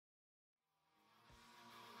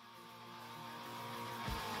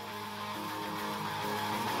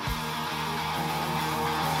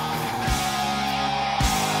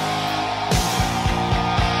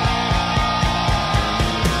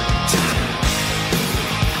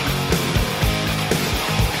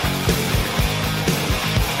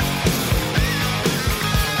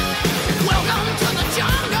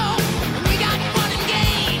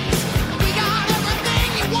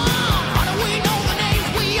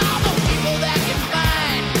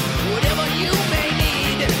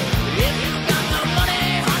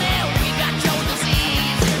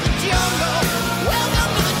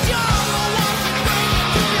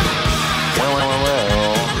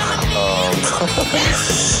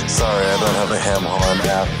Sorry, I don't have a ham horn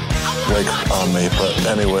app on me, but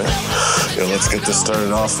anyway, let's get this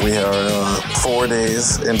started off. We are 4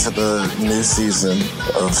 days into the new season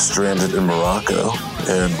of Stranded in Morocco,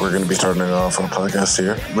 and we're going to be starting off our podcast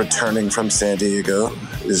here. Returning from San Diego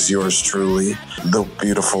is yours truly, the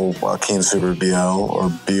beautiful Joaquin Super BL,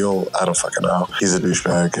 or Beal, I don't fucking know. He's a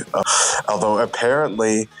douchebag. Although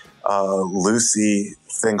apparently Lucy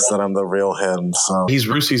thinks that I'm the real him, so... He's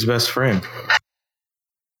Lucy's best friend.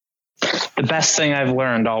 The best thing I've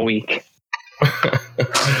learned all week.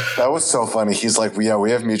 That was so funny. He's like, yeah,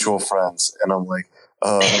 we have mutual friends. And I'm like,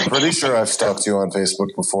 I'm pretty sure I've stalked you on Facebook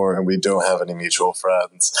before and we don't have any mutual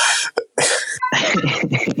friends.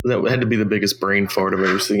 That had to be the biggest brain fart I've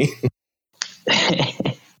ever seen.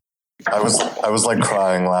 I was like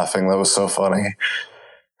crying, laughing. That was so funny.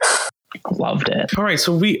 Loved it. All right,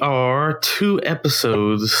 so we are 2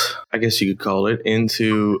 episodes, I guess you could call it,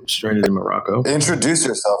 into Stranded in Morocco. Introduce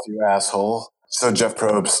yourself, you asshole. So Jeff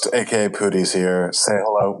Probst, a.k.a. Poody's here. Say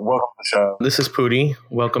hello. Welcome to the show. This is Poody.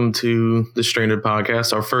 Welcome to the Stranded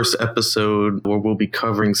podcast, our first episode where we'll be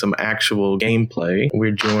covering some actual gameplay.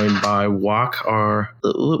 We're joined by Wak,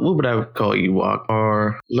 what would I call you, Wak?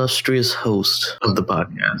 Our illustrious host of the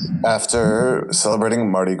podcast. After celebrating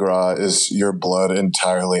Mardi Gras, is your blood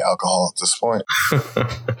entirely alcohol at this point?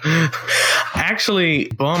 Actually,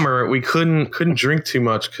 bummer. We couldn't drink too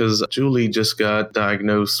much because Julie just got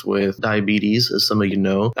diagnosed with diabetes, as some of you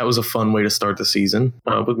know. That was a fun way to start the season,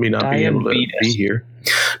 with me not being able to be here.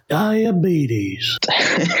 Diabetes.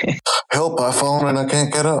 Help, I've fallen and I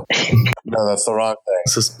can't get up. No, that's the wrong thing.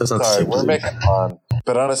 That's not Sorry, we're making fun.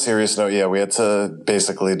 But on a serious note, yeah, we had to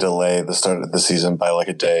basically delay the start of the season by like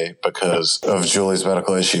a day because of Julie's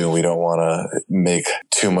medical issue. We don't want to make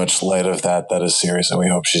too much light of that. That is serious, and we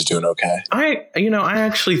hope she's doing okay. I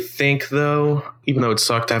actually think, though, even though it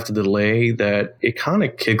sucked to have to delay, that it kind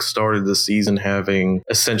of kickstarted the season having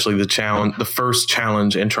essentially the first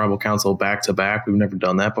challenge and tribal council back to back. We've never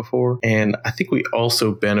done that before. And I think we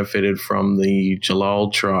also benefited from the Jalal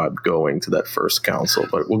tribe going to that first council,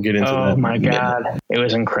 but we'll get into that. Oh my God. It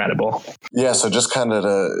was incredible. Yeah, so just kind of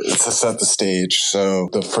to set the stage. So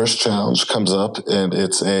the first challenge comes up and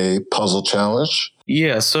it's a puzzle challenge.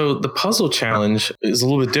 Yeah, so the puzzle challenge is a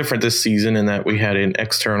little bit different this season in that we had an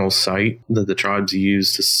external site that the tribes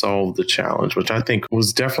used to solve the challenge, which I think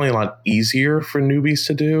was definitely a lot easier for newbies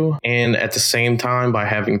to do. And at the same time, by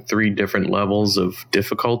having 3 different levels of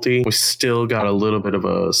difficulty, we still got a little bit of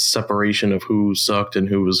a separation of who sucked and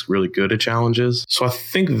who was really good at challenges. So I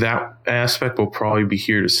think that aspect will probably be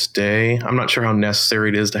here to stay. I'm not sure how necessary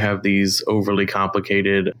it is to have these overly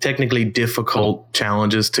complicated, technically difficult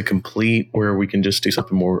challenges to complete where we can just do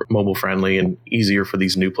something more mobile friendly and easier for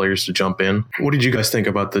these new players to jump in. What did you guys think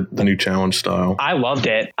about the new challenge style? I loved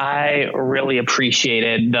it. I really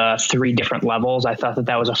appreciated the 3 different levels. I thought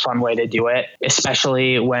that was a fun way to do it,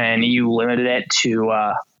 especially when you limited it to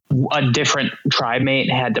a different tribe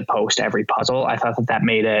mate had to post every puzzle. I thought that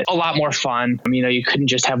made it a lot more fun. You couldn't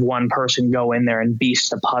just have one person go in there and beast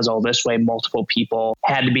the puzzle. This way, multiple people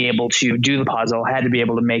had to be able to do the puzzle, had to be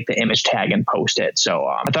able to make the image tag and post it. So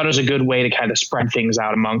I thought it was a good way to kind of spread things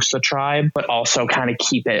out amongst the tribe, but also kind of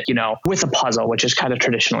keep it, with a puzzle, which is kind of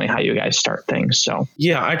traditionally how you guys start things. So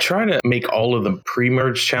yeah, I try to make all of the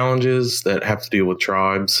pre-merge challenges that have to deal with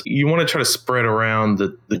tribes. You want to try to spread around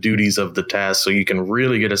the duties of the task so you can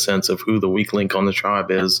really get a sense of who the weak link on the tribe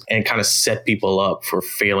is and kind of set people up for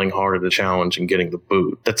failing hard at the challenge and getting the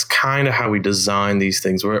boot. That's kind of how we design these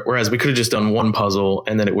things. Whereas we could have just done one puzzle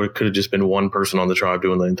and then could have just been one person on the tribe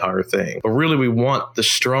doing the entire thing. But really, we want the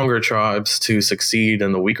stronger tribes to succeed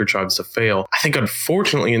and the weaker tribes to fail. I think,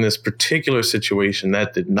 unfortunately, in this particular situation,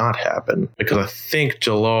 that did not happen because I think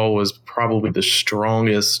Jalal was probably the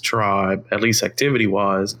strongest tribe, at least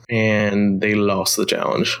activity-wise, and they lost the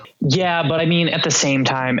challenge. Yeah, but at the same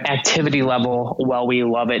time, activity level, while we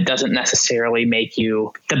love it, doesn't necessarily make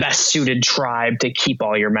you the best suited tribe to keep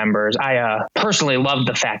all your members. I personally loved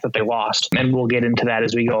the fact that they lost, and we'll get into that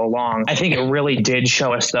as we go along. I think it really did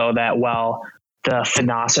show us, though, that while the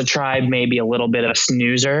Finasa tribe may be a little bit of a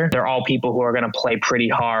snoozer, they're all people who are going to play pretty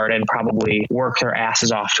hard and probably work their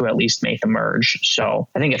asses off to at least make a merge. So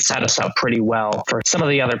I think it set us up pretty well for some of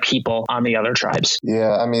the other people on the other tribes.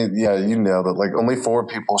 Yeah, you nailed it. Like, only 4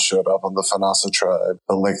 people showed up on the Finasa tribe,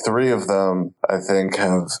 but like 3 of them, I think,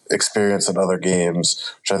 have experience in other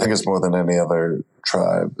games, which I think is more than any other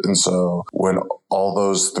tribe. And so when all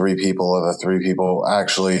those three people are the three people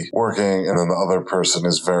actually working and then the other person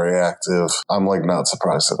is very active, I'm like not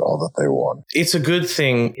surprised at all that they won. It's a good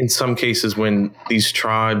thing in some cases when these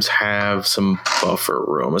tribes have some buffer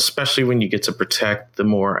room, especially when you get to protect the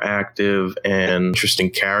more active and interesting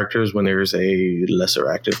characters when there's a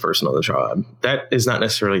lesser active person on the tribe. That is not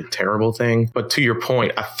necessarily a terrible thing. But to your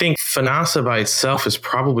point, I think Fanasa by itself is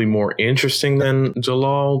probably more interesting than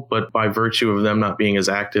Jalal, but by virtue of them not being as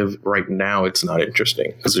active right now, it's not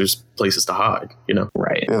interesting because there's places to hide, you know?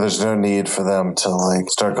 Right. Yeah, there's no need for them to like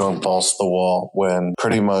start going balls to the wall when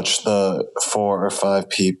pretty much the 4 or 5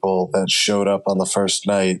 people that showed up on the first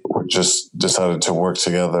night were just decided to work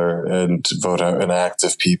together and vote out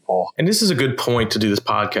inactive people. And this is a good point to do this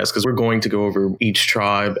podcast because we're going to go over each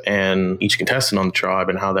tribe and each contestant on the tribe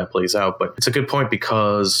and how that plays out. But it's a good point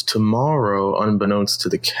because tomorrow, unbeknownst to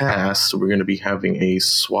the cast, we're going to be having a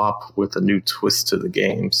swap with a new twist to the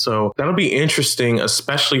game. So that'll be interesting,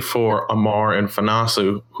 especially for Amar and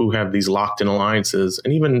Fanasa, who have these locked in alliances,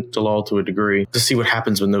 and even Jalal to a degree, to see what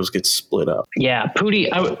happens when those get split up. Yeah,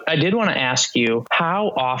 Poody, I did want to ask you,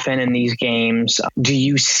 how often in these games do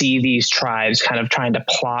you see these tribes kind of trying to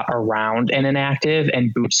plot around an inactive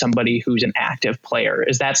and boot somebody who's an active player?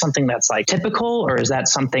 Is that something that's like typical, or is that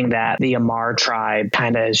something that the Amar tribe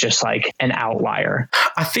kind of is just like an outlier?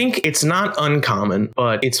 I think it's not uncommon,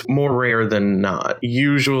 but it's more rare than not.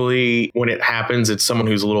 Usually when it happens, it's someone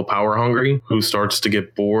who's a little power hungry, who starts to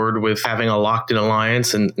get bored with having a locked in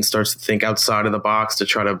alliance and starts to think outside of the box to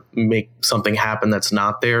try to make something happen that's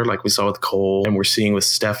not there, like we saw with Cole and we're seeing with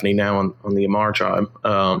Stephanie now on the Amar tribe.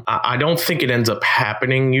 I don't think it ends up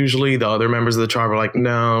happening usually. The other members of the tribe are like,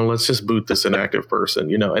 no, let's just boot this inactive person,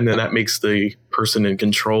 you know, and then that makes the person in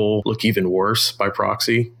control look even worse by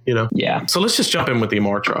proxy, you know? Yeah. So let's just jump in with the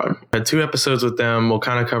Amar tribe. Had 2 episodes with them. We'll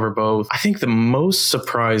kind of cover both. I think the most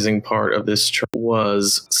surprising part of this tribe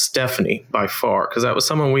was Stephanie by far, because that was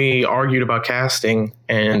someone we argued about casting,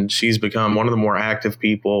 and she's become one of the more active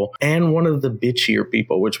people and one of the bitchier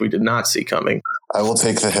people, which we did not see coming. I will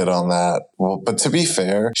take the hit on that. Well, but to be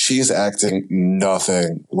fair, she's acting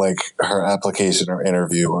nothing like her application or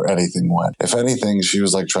interview or anything went. If anything, she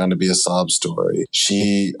was like trying to be a sob story.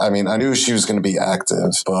 I knew she was going to be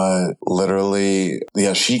active, but literally,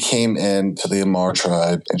 yeah, she came in to the Amar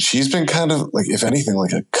tribe and she's been kind of like, if anything,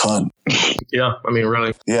 like a cunt. Yeah, I mean,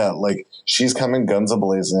 really. Yeah, like she's coming guns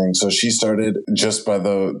a-blazing. So she started just by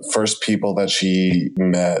the first people that she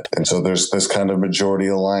met. And so there's this kind of majority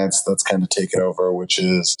alliance that's kind of taken over, which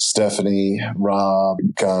is Stephanie, Rob,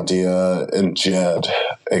 Gandia, and Jed,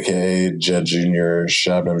 aka Jed Jr.,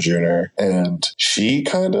 Shabnam Jr. And she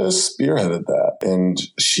kind of spearheaded that. And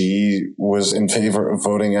she was in favor of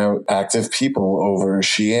voting out active people over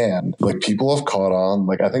Sheehan. Like, people have caught on.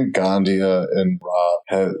 Like, I think Gandia and Rob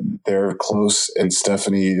they're close, and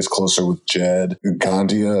Stephanie is closer with Jed.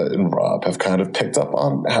 Gandia and Rob have kind of picked up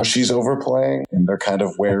on how she's overplaying, and they're kind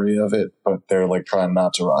of wary of it, but they're like trying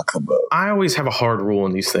not to rock the boat. I always have a hard rule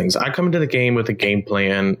in these things. I come into the game with a game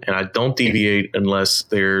plan, and I don't deviate unless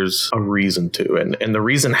there's a reason to. And the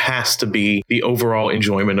reason has to be the overall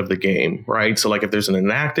enjoyment of the game, right? So like if there's an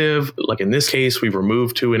inactive, like in this case, we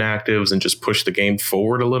removed 2 inactives and just pushed the game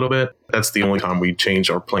forward a little bit. That's the only time we change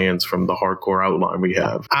our plans from the hardcore outline we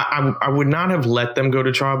have. I would not have let them go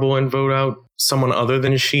to tribal and vote out someone other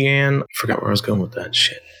than Sheehan. I forgot where I was going with that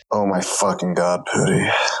shit. Oh my fucking God, Poody.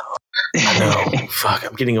 I know. Fuck,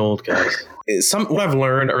 I'm getting old, guys. What I've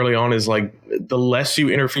learned early on is like the less you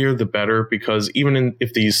interfere, the better, because even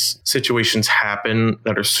if these situations happen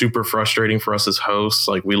that are super frustrating for us as hosts,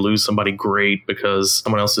 like we lose somebody great because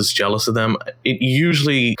someone else is jealous of them, it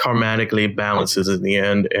usually karmatically balances in the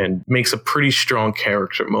end and makes a pretty strong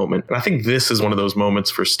character moment. And I think this is one of those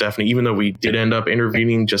moments for Stephanie, even though we did end up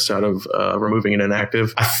intervening just out of removing an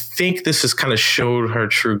inactive. I think this has kind of showed her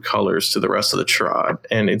true colors to the rest of the tribe.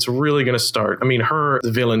 And it's really going to start. I mean, her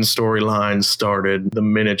villain storyline started the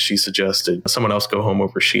minute she suggested someone else go home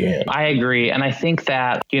over Sheehan. I agree. And I think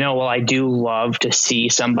that, while I do love to see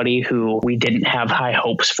somebody who we didn't have high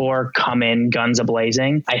hopes for come in guns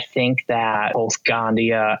a-blazing, I think that both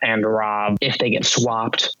Gandia and Rob, if they get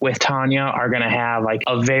swapped with Tanya, are going to have like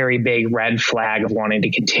a very big red flag of wanting to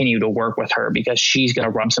continue to work with her, because she's going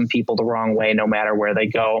to rub some people the wrong way no matter where they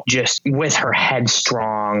go, just with her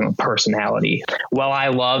headstrong personality. Well, I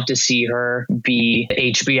love to see her be the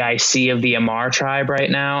HBIC of the Amar tribe right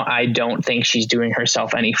now. I don't think she's doing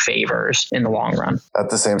herself any favors in the long run. At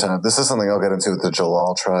the same time, this is something I'll get into with the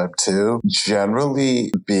Jalal tribe too.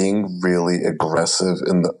 Generally, being really aggressive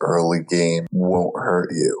in the early game won't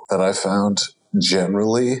hurt you. That I found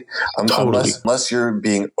generally, Totally. unless you're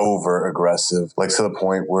being over aggressive, like to the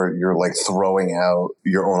point where you're like throwing out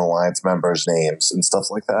your own alliance members' names and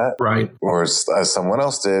stuff like that. Right. Or as someone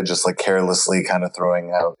else did, just like carelessly kind of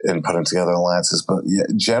throwing out and putting together alliances. But yeah,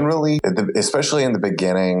 generally, especially in the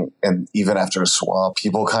beginning and even after a swap,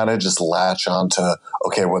 people kind of just latch on to,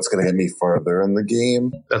 okay, what's going to get me further in the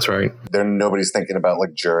game? That's right. Nobody's thinking about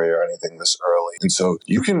like jury or anything this early. And so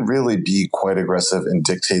you can really be quite aggressive and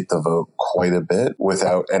dictate the vote quite a bit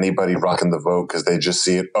without anybody rocking the vote because they just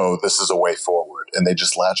see it, oh, this is a way forward. And they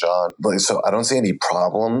just latch on. So I don't see any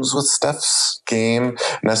problems with Steph's game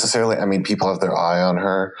necessarily. I mean, people have their eye on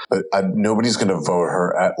her, but nobody's going to vote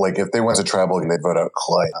her at, like, if they went to tribal and they vote out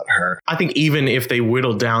Clay, not her. I think even if they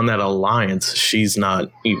whittle down that alliance, she's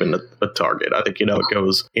not even a target. I think, it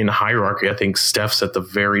goes in hierarchy. I think Steph's at the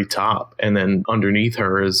very top. And then underneath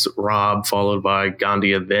her is Rob, followed by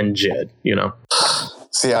Gandia, then Jed,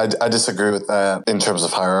 See, I disagree with that in terms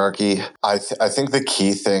of hierarchy. I think the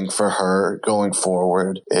key thing for her going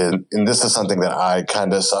forward, and this is something that I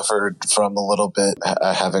kind of suffered from a little bit,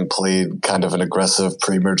 having played kind of an aggressive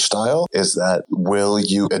pre-merge style, is that will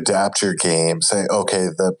you adapt your game? Say, okay,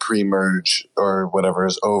 the pre-merge or whatever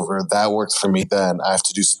is over. That works for me then. I have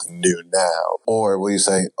to do something new now. Or will you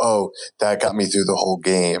say, oh, that got me through the whole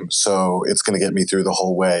game, so it's going to get me through the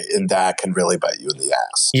whole way, and that can really bite you in the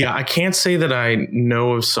ass. Yeah, I can't say that I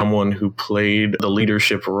know of someone who played the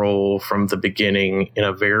leadership role from the beginning in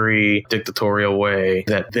a very dictatorial way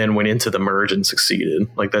that then went into the merge and succeeded.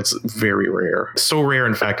 Like, that's very rare. So rare,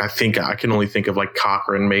 in fact, I think I can only think of like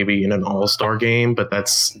Cochran maybe in an all-star game, but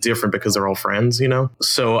that's different because they're all friends,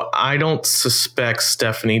 So I don't suspect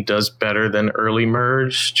Stephanie does better than early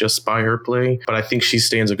merge just by her play, but I think she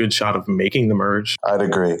stands a good shot of making the merge. I'd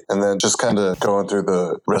agree. And then just kind of going through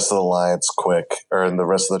the rest of the alliance quick, or in the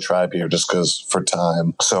rest of the tribe here, just because for time.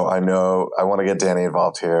 So I know I want to get Danny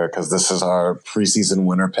involved here because this is our preseason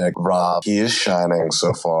winner pick, Rob. He is shining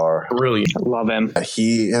so far. Really? Love him.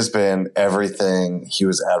 He has been everything he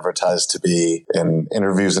was advertised to be in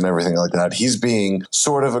interviews and everything like that. He's being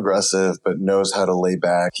sort of aggressive, but knows how to lay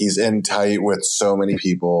back. He's in tight with so many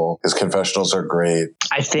people. His confessionals are great.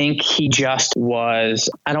 I think he just was,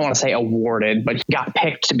 I don't want to say awarded, but got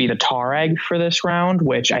picked to be the tar egg for this round,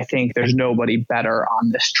 which I think there's nobody better on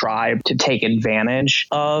this tribe to take advantage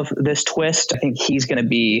of this twist. I think he's going to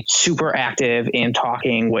be super active in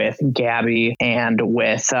talking with Gabby and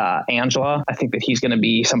with Angela. I think that he's going to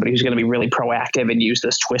be somebody who's going to be really proactive and use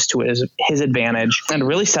this twist to his advantage and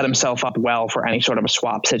really set himself up well for any sort of a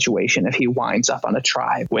swap situation if he winds up on a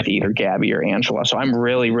tribe with either Gabby or Angela. So I'm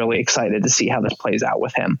really, really excited to see how this plays out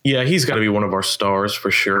with him. Yeah, he's got to be one of our stars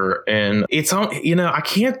for sure. And it's on, I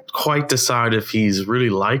can't quite decide if he's really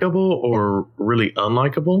likable or really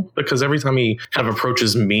unlikable because every time he kind of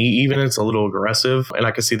approaches me, even it's a little aggressive. And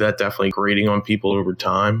I can see that definitely grating on people over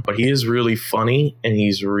time. But he is really funny and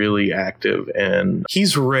he's really active and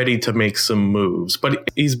he's ready to make some moves. But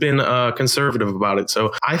he's been conservative about it.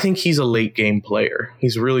 So I think he's a late game player.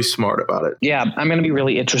 He's really smart about it. Yeah, I'm going to be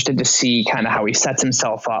really interested to see kind of how he sets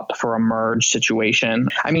himself up for a merge situation.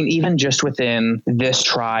 I mean, even just within this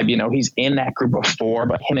tribe, he's in that group of 4,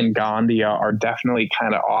 but him and Gandia are definitely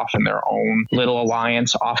kind of off in their own little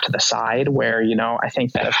alliance off to the side where, I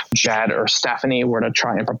think that if Jed or Stephanie were to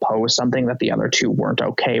try and propose something that the other two weren't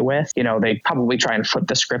okay with, they'd probably try and flip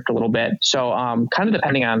the script a little bit. So kind of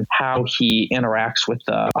depending on how he interacts with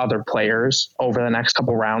the other players over the next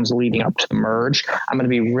couple rounds leading up to the merge, I'm going to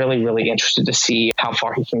be really, really interested to see how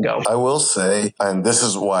far he can go. I will say, and this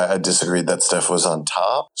is why I disagreed that Steph was on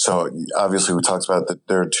top. So obviously we talked about that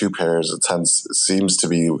there are 2 pairs. It seems to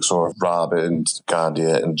be sort of Rob and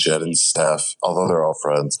Gandia and Jed and Steph, although they're all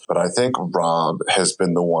friends. But I think Rob has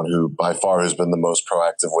been the one who by far has been the most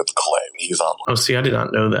proactive with Clay. He's on. Oh, see, I did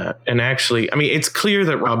not know that. And actually, it's clear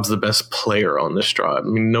that Rob's the best player on this tribe.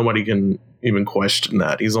 Nobody can even question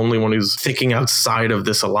that. He's the only one who's thinking outside of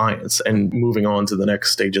this alliance and moving on to the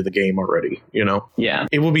next stage of the game already, Yeah.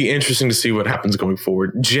 It will be interesting to see what happens going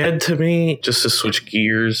forward. Jed, to me, just to switch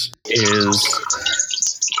gears, is...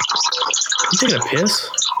 You taking a piss?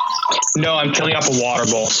 No, I'm filling up a water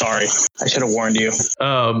bowl. Sorry. I should have warned you.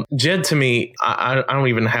 Jed, to me, I don't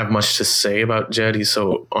even have much to say about Jed. He's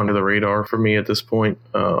so under the radar for me at this point.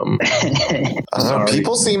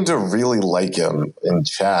 People seem to really like him in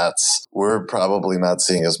chats. We're probably not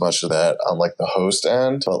seeing as much of that on like the host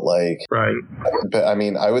end, but right. But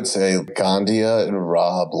I would say Gandia and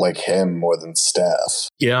Rob like him more than Steph.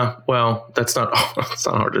 Yeah, well, that's not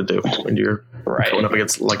hard to do when you're going up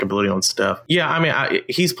against likability on Steph. Yeah, I mean,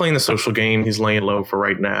 he's playing the social game. He's laying low for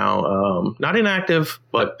right now. Not inactive,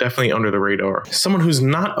 but definitely under the radar. Someone who's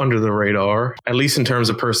not under the radar, at least in terms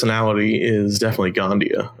of personality, is definitely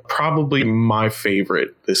Gandia. Probably my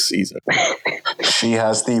favorite this season. She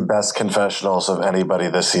has the best confessionals of anybody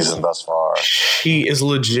this season thus far. She is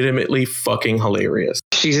legitimately fucking hilarious.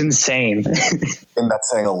 She's insane. And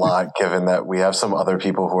that's saying a lot, given that we have some other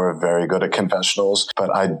people who are very good at confessionals.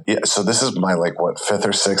 But so this is my fifth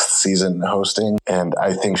or sixth season hosting, and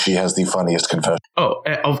I think she has the funniest confession. Oh,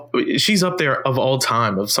 she's up there of all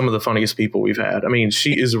time of some of the funniest people we've had. I mean,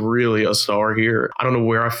 she is really a star here. I don't know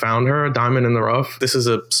where I found her, a diamond in the rough. This is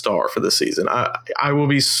a star for this season. I will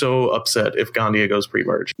be so upset if Gandia goes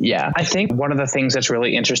pre-merge. Yeah, I think one of the things that's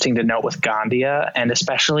really interesting to note with Gandia, and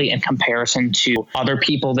especially in comparison to other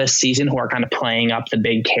people this season who are kind of playing up the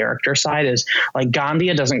big character side, is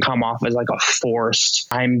Gandia doesn't come off as a forced,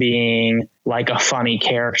 I'm being a funny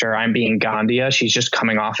character, I'm being Gandia. She's just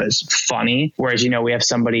coming off as funny. Whereas, we have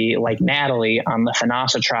somebody like Natalie on the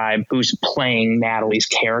Fanasa tribe who's playing Natalie's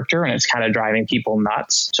character, and it's kind of driving people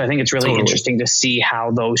nuts. So I think it's really interesting to see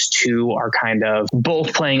how those two are kind of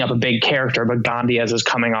both playing up a big character, but Gandia's is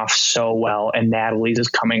coming off so well and Natalie's is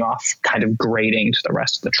coming off kind of grating to the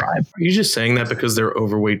rest of the tribe. Are you just saying that because they're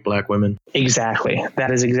overweight black women? Exactly.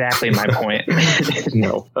 That is exactly my point.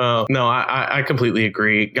 No, I completely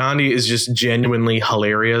agree. Gandia is just genuinely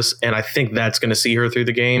hilarious, and I think that's going to see her through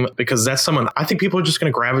the game, because that's someone I think people are just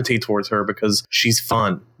going to gravitate towards her because she's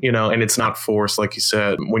fun, and it's not forced. Like you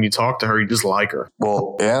said, when you talk to her, you just like her.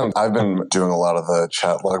 Well, and I've been doing a lot of the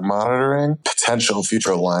chat log monitoring. Potential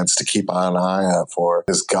future alliance to keep an eye out for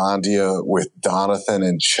is Gandia with Donathan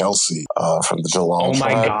and Chelsea from the Jalal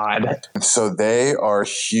tribe. My God. So they are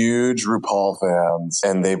huge RuPaul fans,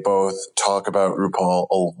 and they both talk about RuPaul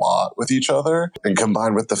a lot with each other. And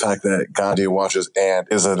combined with the fact that Gandia watches and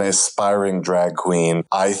is an aspiring drag queen,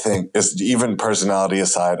 I think, even personality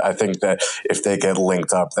aside, I think that if they get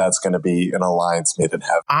linked up, that's going to be an alliance made in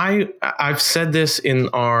heaven. I've said this in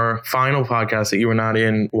our final podcast that you were not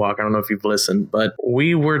in, Walk. I don't know if you've listened, but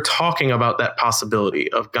we were talking about that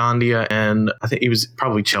possibility of Gandia and I think it was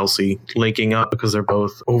probably Chelsea linking up because they're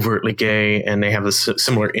both overtly gay and they have the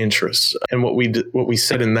similar interests. And what we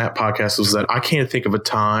said in that podcast was that I can't think of a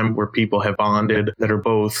time where people have bonded that are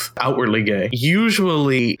both outwardly gay.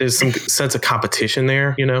 Usually there's some sense of competition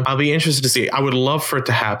there, I'll be interested to see. I would love for it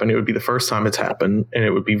to happen. It would be the first time it's happened, and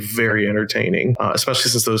it would be very entertaining,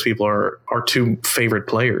 especially since those people are our two favorite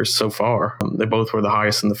players so far. They both were the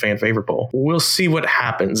highest in the fan favorite poll. We'll see what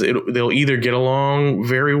happens. They'll either get along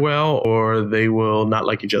very well or they will not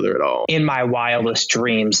like each other at all. In my wildest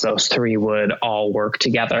dreams, those three would all work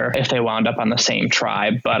together if they wound up on the same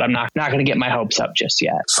tribe, but I'm not going to get my hopes up just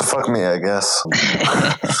yet. So fuck me, I guess.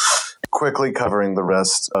 Quickly covering the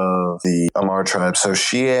rest of the Amar tribe. So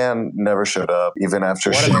Sheehan never showed up, even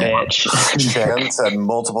after Sheehan said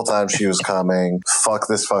multiple times she was coming. Fuck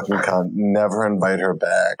this fucking cunt. Never invite her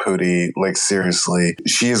back. Poody, seriously,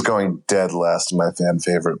 she is going dead last in my fan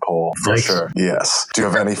favorite poll. For sure. Yes. Do you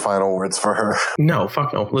have any final words for her? No,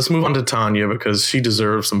 fuck no. Let's move on to Tanya because she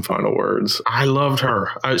deserves some final words. I loved her.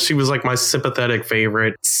 She was my sympathetic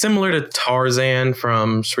favorite. Similar to Tarzan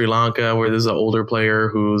from Sri Lanka, where there's an older player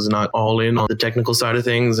who's not all in on the technical side of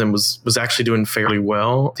things and was actually doing fairly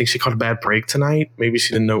well. I think she caught a bad break tonight. Maybe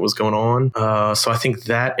she didn't know what was going on. So I think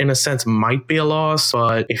that in a sense might be a loss,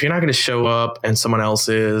 but if you're not going to show up and someone else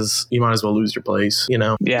is, you might as well lose your place,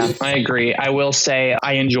 Yeah, I agree. I will say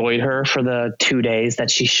I enjoyed her for the 2 days that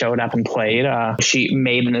she showed up and played. She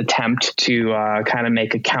made an attempt to kind of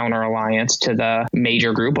make a counter alliance to the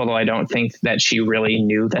major group, although I don't think that she really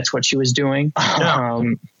knew that's what she was doing. Yeah.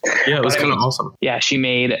 Yeah, it was kind of awesome. Yeah, she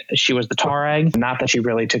was the Tareg. Not that she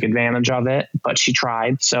really took advantage of it, but she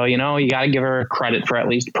tried. So, you got to give her credit for at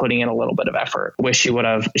least putting in a little bit of effort. Wish she would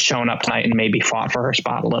have shown up tonight and maybe fought for her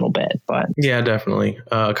spot a little bit. But yeah, definitely.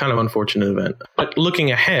 Kind of unfortunate event. But looking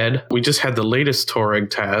ahead, we just had the latest Tareg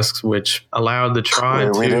tasks, which allowed the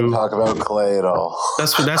tribe We didn't talk about Clay at all.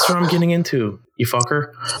 That's what I'm getting into, you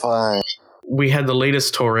fucker. Fine. We had the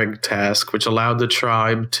latest Toreg task, which allowed the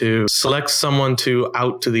tribe to select someone to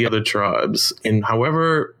out to the other tribes in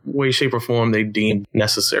however way, shape, or form they deemed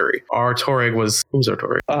necessary. Our Toreg was... Who was our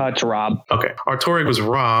Toreg? It's Rob. Okay. Our Toreg was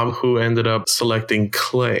Rob, who ended up selecting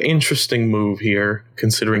Clay. Interesting move here,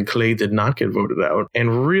 considering Clay did not get voted out,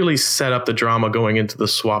 and really set up the drama going into the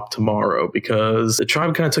swap tomorrow, because the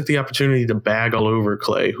tribe kind of took the opportunity to bag all over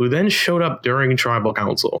Clay, who then showed up during tribal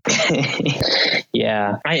council.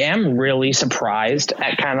 Yeah. I am really surprised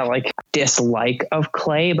at kind of dislike of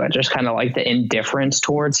Clay, but just kind of like the indifference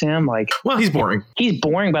towards him. Like, well, he's boring. He's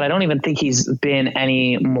boring, but I don't even think he's been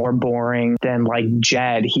any more boring than like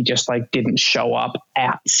Jed. He just like didn't show up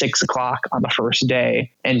at 6 o'clock on the first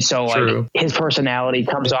day. And so like his personality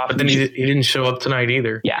comes off. But then he didn't show up tonight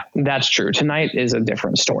either. Yeah, that's true. Tonight is a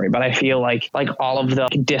different story, but I feel like all of the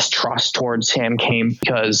distrust towards him came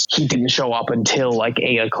because he didn't show up until like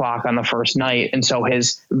 8 o'clock on the first night. And so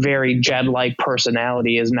his very Jed-like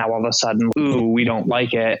personality is now all of a sudden, ooh, we don't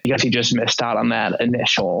like it because he just missed out on that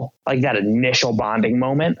initial bonding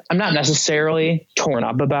moment. I'm not necessarily torn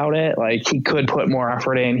up about it. Like, he could put more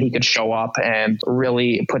effort in, he could show up and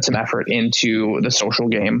really put some effort into the social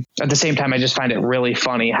game. At the same time, I just find it really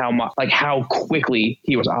funny how quickly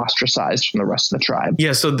he was ostracized from the rest of the tribe.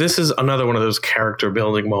 Yeah, so this is another one of those character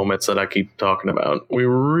building moments that I keep talking about. We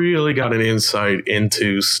really got an insight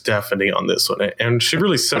into Stephanie on this one, and she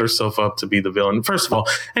really set herself up to be the villain. First of all,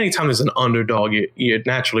 anytime there's an underdog, you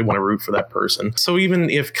naturally want to root for that person. So even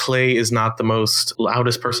if Clay is not the most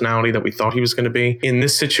loudest personality that we thought he was going to be, in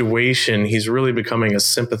this situation, he's really becoming a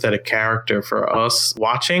sympathetic character for us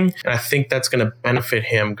watching. And I think that's going to benefit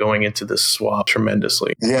him going into this swap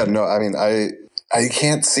tremendously. Yeah, no, I mean, I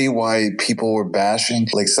can't see why people were bashing.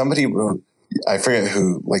 Like, somebody wrote, I forget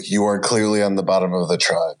who, like, you are clearly on the bottom of the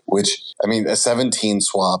tribe, which, I mean, a 17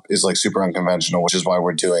 swap is like super unconventional, which is why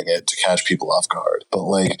we're doing it, to catch people off guard. But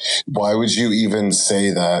like, why would you even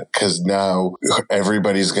say that? Because now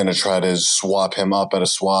everybody's going to try to swap him up at a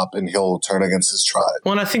swap and he'll turn against his tribe.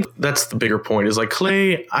 Well, and I think that's the bigger point, is like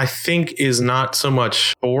Clay, I think, is not so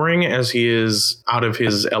much boring as he is out of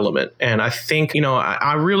his element. And I think,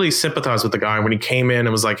 I really sympathize with the guy when he came in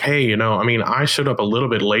and was like, hey, I showed up a little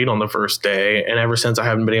bit late on the first day. And ever since, I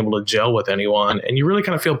haven't been able to gel with anyone. And you really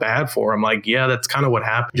kind of feel bad for him. Like, yeah, that's kind of what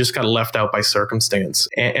happened. You just got left out by circumstance.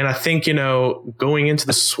 And I think, going into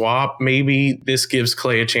the swap, maybe this gives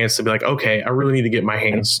Clay a chance to be like, okay, I really need to get my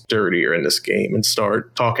hands dirtier in this game and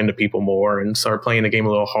start talking to people more and start playing the game a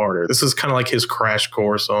little harder. This is kind of like his crash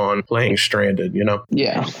course on playing Stranded,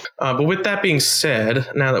 Yeah. But with that being said,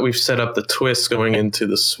 now that we've set up the twist going into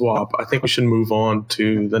the swap, I think we should move on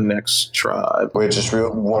to the next tribe. Wait, just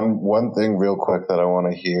one thing real quick that I want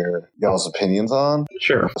to hear y'all's opinions on.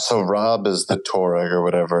 Sure. So Rob is the Torag or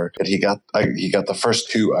whatever, and he got the first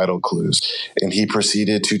 2 idol clues, and he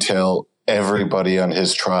proceeded to tell everybody on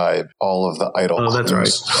his tribe all of the idol clues. That's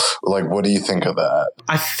right. Like, what do you think of that?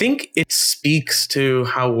 I think it speaks to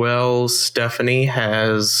how well Stephanie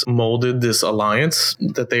has molded this alliance,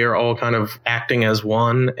 that they are all kind of acting as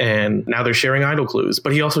one, and now they're sharing idol clues.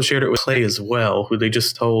 But he also shared it with Clay as well, who they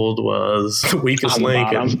just told was the weakest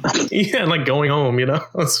link. And like going home,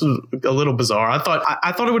 it's a little bizarre. I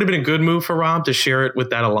thought it would have been a good move for Rob to share it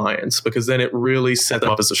with that alliance, because then it really set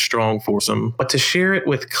them up as a strong foursome. But to share it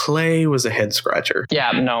with Clay was a head scratcher.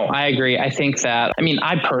 Yeah, no, I agree. I think that,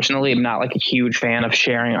 I personally am not like a huge fan of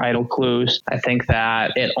sharing idle clues. I think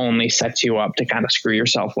that it only sets you up to kind of screw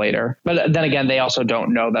yourself later. But then again, they also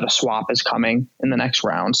don't know that a swap is coming in the next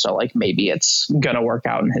round. So like, maybe it's going to work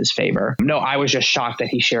out in his favor. No, I was just shocked that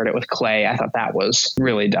he shared it with Clay. I thought that was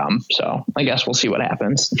really dumb. So I guess we'll see what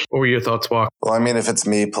happens. What were your thoughts, Walk? Well, if it's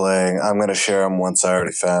me playing, I'm going to share them once I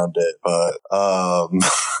already found it. But,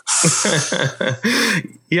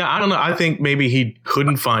 yeah, I don't know. I think maybe he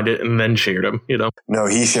couldn't find it and then shared them, No,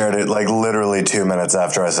 he shared it like literally 2 minutes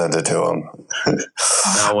after I sent it to him.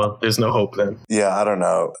 Oh, well, there's no hope then. Yeah, I don't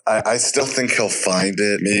know. I still think he'll find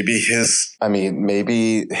it. Maybe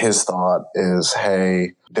his thought is,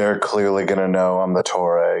 hey, they're clearly going to know I'm the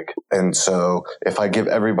Torag. And so if I give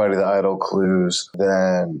everybody the idol clues,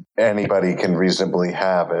 then anybody can reasonably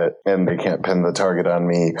have it and they can't pin the target on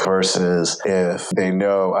me, versus if they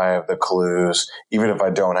know I have the clues, even if I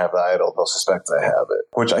don't have the idol, they'll suspect I have it,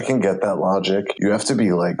 which I can get that logic. You have to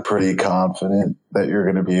be like pretty confident that you're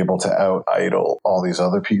going to be able to out idol all these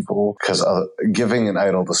other people, because giving an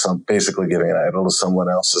idol to someone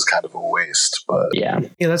else is kind of a waste. But yeah,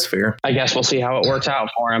 that's fair. I guess we'll see how it works out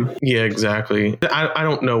for him. Yeah, exactly. I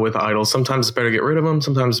don't know with idols. Sometimes it's better to get rid of them.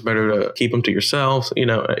 Sometimes it's better to keep them to yourself.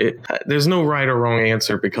 There's no right or wrong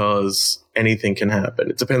answer, because anything can happen.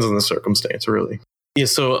 It depends on the circumstance, really. Yeah,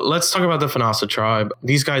 so let's talk about the Fanasa tribe.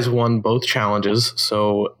 These guys won both challenges,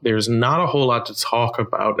 so there's not a whole lot to talk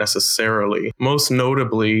about necessarily. Most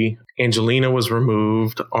notably, Angelina was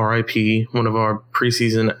removed, RIP, one of our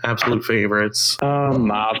preseason absolute favorites.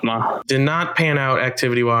 Mavma. Did not pan out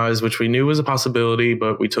activity-wise, which we knew was a possibility,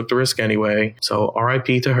 but we took the risk anyway. So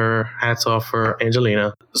RIP to her, hats off for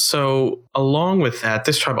Angelina. So along with that,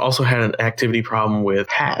 this tribe also had an activity problem with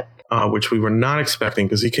Pat. which we were not expecting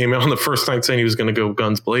because he came out on the first night saying he was going to go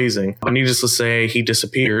guns blazing. But needless to say, he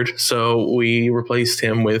disappeared. So we replaced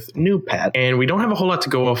him with New Pat. And we don't have a whole lot to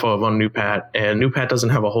go off of on New Pat. And New Pat doesn't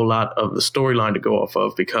have a whole lot of the storyline to go off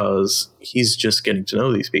of because he's just getting to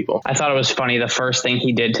know these people. I thought it was funny. The first thing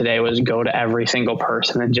he did today was go to every single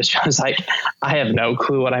person and just was like, I have no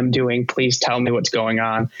clue what I'm doing. Please tell me what's going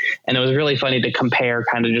on. And it was really funny to compare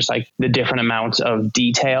kind of just like the different amounts of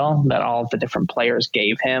detail that all of the different players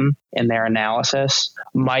gave him in their analysis.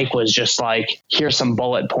 Mike was just like, here's some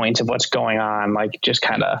bullet points of what's going on, like just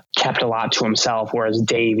kind of kept a lot to himself, whereas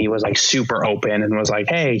Davey was like super open and was like,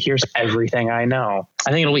 hey, here's everything I know.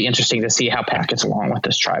 I think it'll be interesting to see how Pat gets along with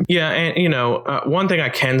this tribe. Yeah, and one thing I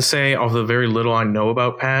can say of the very little I know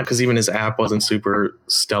about Pat, because even his app wasn't super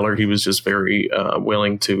stellar, he was just very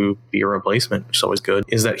willing to be a replacement, which is always good,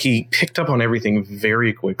 is that he picked up on everything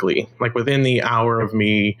very quickly. Like within the hour of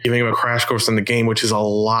me giving him a crash course in the game, which is a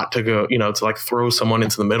lot to go, to like throw someone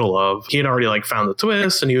into the middle of, he had already like found the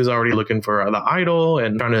twist and he was already looking for the idol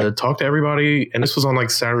and trying to talk to everybody. And this was on like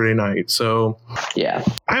Saturday night. So yeah,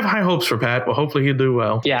 I have high hopes for Pat, but hopefully he'll do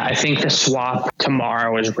well. Yeah, I think the swap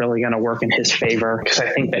tomorrow is really going to work in his favor because I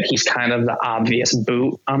think that he's kind of the obvious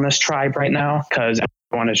boot on this tribe right now because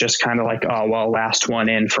everyone is just kind of like, oh, well, last one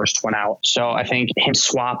in, first one out. So I think him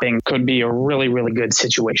swapping could be a really, really good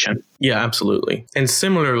situation. Yeah, absolutely. And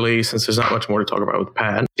similarly, since there's not much more to talk about with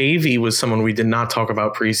Pat, Davey was someone we did not talk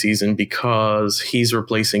about preseason because he's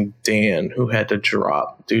replacing Dan, who had to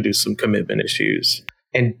drop due to some commitment issues.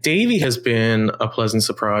 And Davey has been a pleasant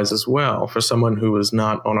surprise as well for someone who was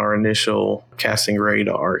not on our initial casting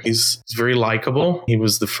radar. He's very likable. He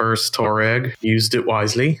was the first Tuareg, used it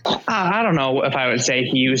wisely. I don't know if I would say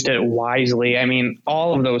he used it wisely. I mean,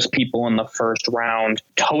 all of those people in the first round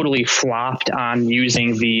totally flopped on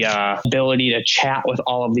using the ability to chat with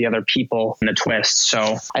all of the other people in the twist.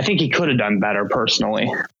 So I think he could have done better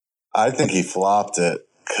personally. I think he flopped it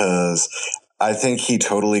because I think he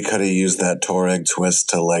totally could have used that Tuareg twist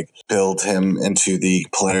to like build him into the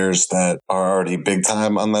players that are already big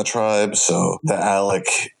time on that tribe. So the Alec,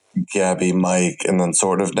 Gabby, Mike, and then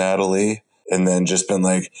sort of Natalie. And then just been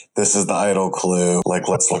like, this is the idol clue. Like,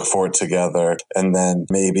 let's look for it together. And then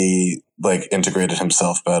maybe like integrated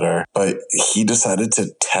himself better. But he decided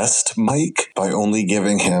to test Mike by only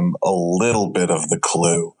giving him a little bit of the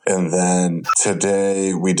clue. And then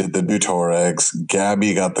today we did the new Tuaregs.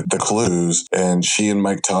 Gabby got the clues and she and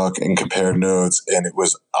Mike talk and compare notes. And it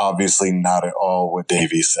was obviously not at all what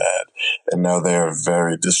Davey said. And now they're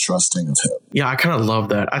very distrusting of him. Yeah, I kind of love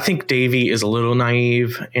that. I think Davey is a little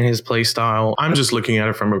naive in his play style. I'm just looking at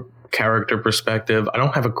it from a character perspective. I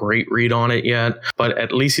don't have a great read on it yet, but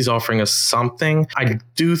at least he's offering us something. I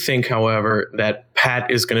do think, however, that Pat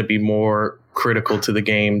is going to be more critical to the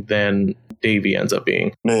game than Davey ends up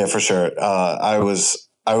being. No, yeah, for sure. I was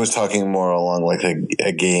talking more along like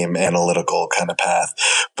a game analytical kind of path,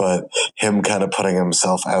 but him kind of putting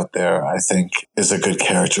himself out there, I think, is a good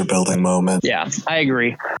character building moment. Yeah, I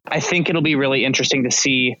agree. I think it'll be really interesting to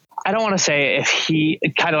see. I don't want to say if he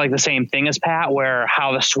kind of like the same thing as Pat, where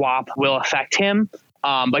how the swap will affect him.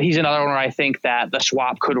 But he's another one where I think that the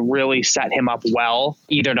swap could really set him up well,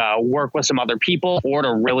 either to work with some other people or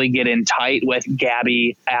to really get in tight with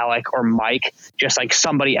Gabby, Alec, or Mike, just like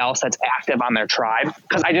somebody else that's active on their tribe.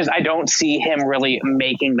 Because I don't see him really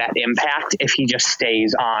making that impact if he just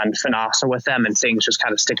stays on Finasa with them and things just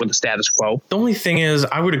kind of stick with the status quo. The only thing is,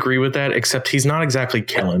 I would agree with that, except he's not exactly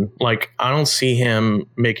killing. Like, I don't see him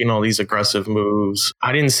making all these aggressive moves.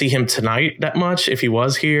 I didn't see him tonight that much. If he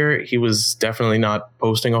was here, he was definitely not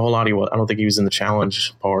posting a whole lot. I don't think he was in the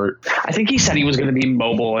challenge part. I think he said he was going to be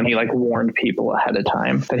mobile and he like warned people ahead of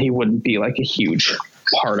time that he wouldn't be like a huge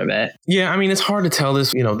part of it. Yeah, I mean, it's hard to tell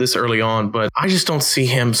this, this early on, but I just don't see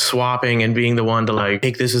him swapping and being the one to like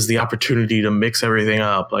take this as the opportunity to mix everything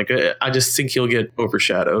up. Like, I just think he'll get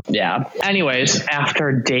overshadowed. Yeah. Anyways,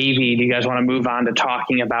 after Davey, do you guys want to move on to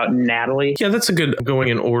talking about Natalie? Yeah, that's a good going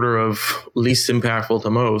in order of least impactful to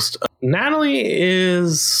most. Natalie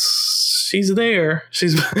she's there.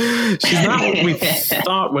 She's not what we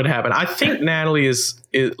thought would happen. I think Natalie is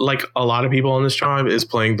like a lot of people on this tribe is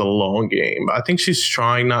playing the long game. I think she's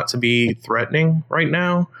trying not to be threatening right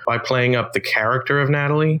now by playing up the character of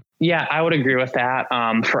Natalie. Yeah, I would agree with that.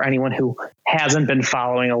 For anyone who hasn't been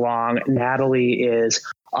following along, Natalie is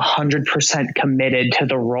 100% committed to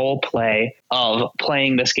the role play of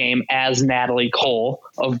playing this game as Natalie Cole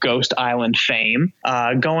of Ghost Island fame,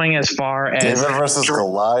 going as far as David versus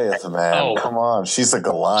Goliath, man. Oh, come on, she's a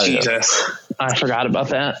Goliath. Jesus, I forgot about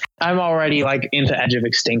that. I'm already like into Edge of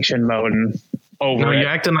Extinction mode and over No, it. you're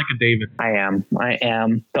acting like a David. I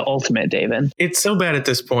am the ultimate David. It's so bad at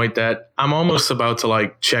this point that I'm almost about to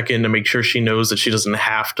like check in to make sure she knows that she doesn't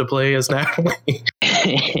have to play as Natalie.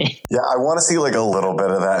 Yeah, I want to see like a little bit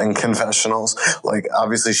of that in confessionals. Like,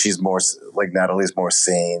 obviously, she's more like Natalie's more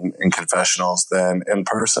sane in confessionals than in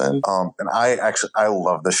person. And I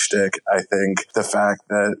love the shtick. I think the fact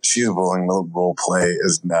that she's willing to role play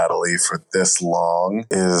as Natalie for this long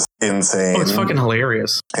is insane. Oh, it's fucking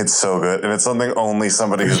hilarious. It's so good, and it's something only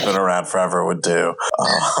somebody who's been around forever would do.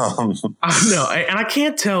 I know, and I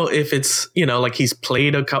can't tell if it's, you know, like he's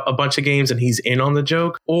played a bunch of games and he's in on the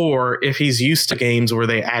joke, or if he's used to games where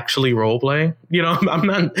they actually role play. You know,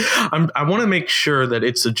 I want to make sure that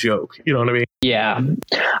it's a joke. You know what I mean? Yeah,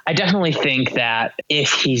 I definitely think that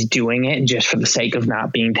if he's doing it just for the sake of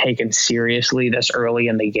not being taken seriously this early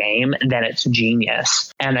in the game, then it's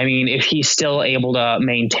genius. And I mean, if he's still able to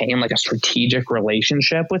maintain like a strategic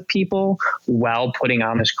relationship with people while putting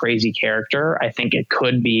on this crazy character, I think it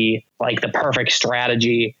could be like the perfect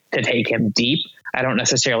strategy to take him deep. I don't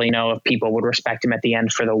necessarily know if people would respect him at the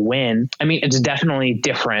end for the win. I mean, it's definitely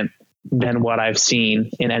different than what I've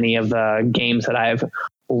seen in any of the games that I've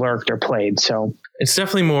lurked or played. So it's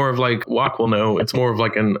definitely more of like, Wak will know, it's more of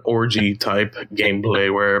like an orgy type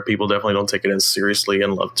gameplay where people definitely don't take it as seriously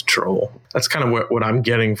and love to troll. That's kind of what I'm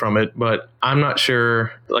getting from it, but I'm not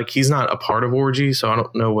sure, like he's not a part of orgy, so I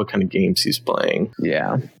don't know what kind of games he's playing.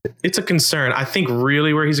 Yeah. It's a concern. I think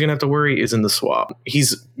really where he's going to have to worry is in the swap.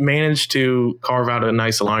 He's managed to carve out a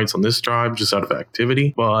nice alliance on this tribe just out of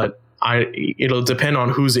activity, but it'll depend on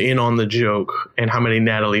who's in on the joke and how many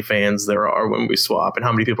Natalie fans there are when we swap and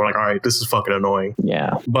how many people are like, all right, this is fucking annoying.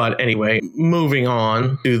 Yeah. But anyway, moving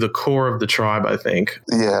on to the core of the tribe, I think.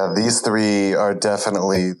 Yeah, these three are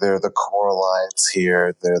definitely, they're the core alliance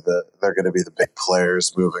here. They're going to be the big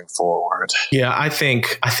players moving forward. Yeah, I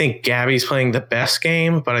think Gabby's playing the best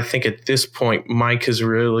game, but I think at this point, Mike has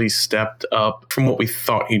really stepped up from what we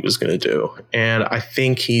thought he was going to do. And I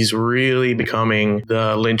think he's really becoming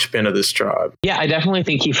the linchpin of this tribe. Yeah, I definitely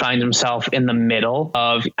think he finds himself in the middle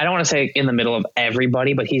of, I don't want to say in the middle of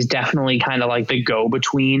everybody, but he's definitely kind of like the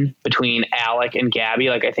go-between between Alec and Gabby.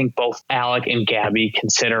 Like I think both Alec and Gabby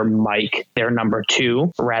consider Mike their number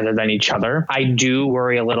two rather than each other. I do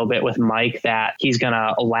worry a little bit with Mike that he's going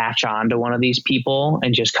to latch on to one of these people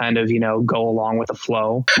and just kind of, you know, go along with the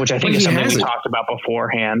flow, which I think is something we talked about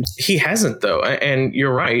beforehand. He hasn't though. And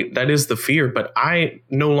you're right. That is the fear, but I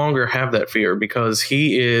no longer have that fear because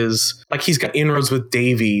he is like, he's got inroads with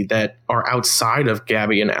Davey that are outside of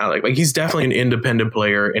Gabby and Alec. Like he's definitely an independent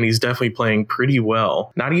player and he's definitely playing pretty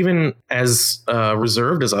well. Not even as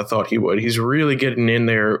reserved as I thought he would. He's really getting in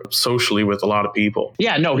there socially with a lot of people.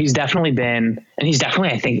 Yeah, no, he's definitely been, and he's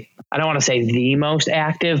definitely, I think, I don't want to say the most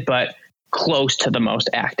active, but close to the most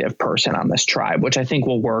active person on this tribe, which I think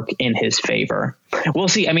will work in his favor. We'll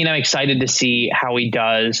see. I mean, I'm excited to see how he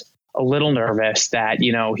does. A little nervous that,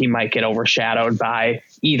 you know, he might get overshadowed by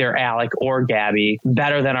either Alec or Gabby.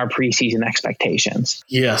 Better than our preseason expectations.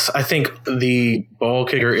 Yes, I think the ball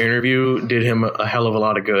kicker interview did him a hell of a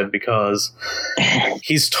lot of good because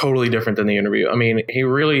he's totally different than the interview. I mean, he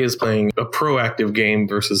really is playing a proactive game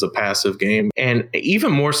versus a passive game. And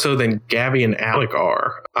even more so than Gabby and Alec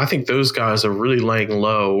are. I think those guys are really laying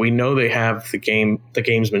low. We know they have the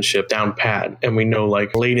gamesmanship down pat. And we know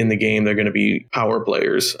like late in the game, they're going to be power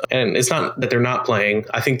players. And it's not that they're not playing.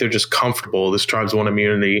 I think they're just comfortable. This tribe's won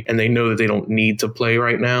immunity and they know that they don't need to play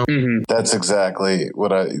right now. Mm-hmm. That's exactly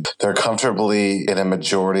what they're comfortably in a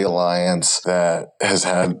majority alliance that has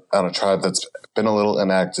had on a tribe that's been a little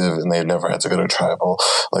inactive and they've never had to go to tribal.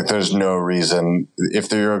 Like there's no reason, if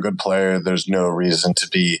you're a good player, there's no reason to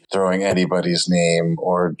be throwing anybody's name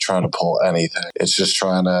or trying to pull anything. It's just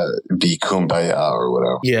trying to be kumbaya or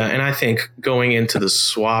whatever. Yeah, and I think going into the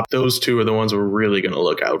swap, those two are the ones we're really going to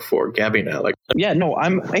look out for, Gabby and Alec. Yeah, no,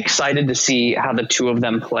 I'm excited to see how the two of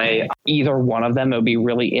them play. Either one of them, it would be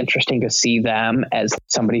really interesting to see them as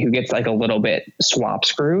somebody who gets like a little bit swap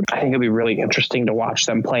screwed. I think it'd be really interesting to watch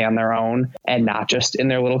them play on their own and not just in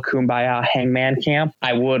their little kumbaya hangman camp.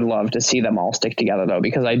 I would love to see them all stick together though,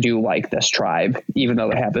 because I do like this tribe, even though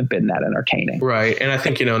they haven't been that entertaining. Right. And I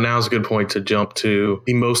think, you know, now's a good point to jump to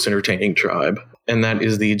the most entertaining tribe. And that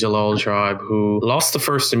is the Jalal tribe, who lost the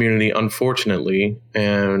first immunity, unfortunately,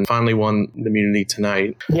 and finally won the immunity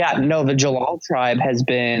tonight. Yeah, no, the Jalal tribe has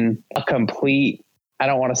been a complete, I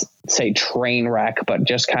don't want to say train wreck, but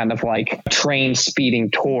just kind of like train speeding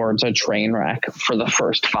towards a train wreck for the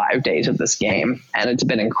first 5 days of this game. And it's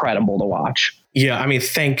been incredible to watch. Yeah, I mean,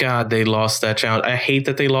 thank God they lost that challenge. I hate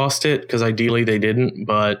that they lost it because ideally they didn't,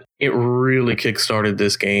 but it really kickstarted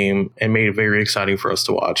this game and made it very exciting for us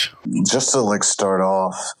to watch. Just to like start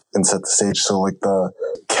off and set the stage, so like the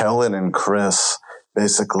Kellen and Chris,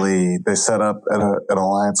 basically they set up an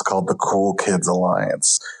alliance called the Cool Kids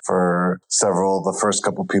Alliance for the first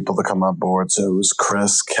couple people to come on board. So it was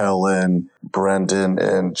Chris, Kellen, Brendan,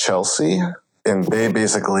 and Chelsea. And they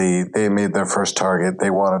made their first target.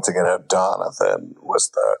 They wanted to get out Donathan.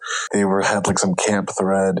 Had like some camp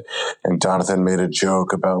thread, and Donathan made a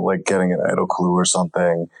joke about like getting an idol clue or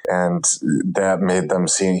something, and that made him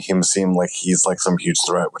seem like he's like some huge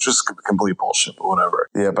threat, which is complete bullshit, but whatever.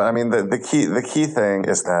 Yeah, but I mean the key thing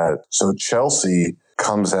is that so Chelsea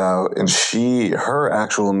comes out, and her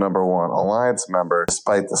actual number one alliance member,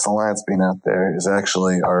 despite this alliance being out there, is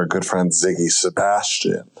actually our good friend Ziggy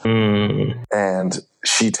Sebastian. And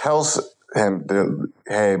she tells him,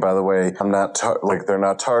 hey, by the way, I'm not they're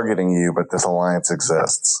not targeting you, but this alliance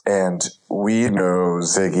exists. And we know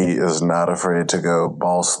Ziggy is not afraid to go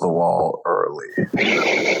balls to the wall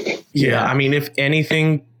early. Yeah, I mean, if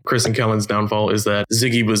anything, Chris and Kellen's downfall is that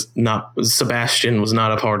Sebastian was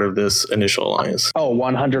not a part of this initial alliance. Oh,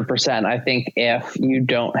 100%. I think if you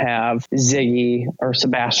don't have Ziggy or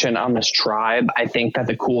Sebastian on this tribe, I think that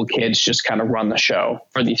the cool kids just kind of run the show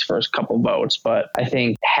for these first couple votes. But I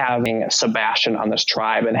think having Sebastian on this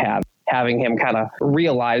tribe and having him kind of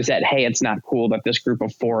realize that, hey, it's not cool that this group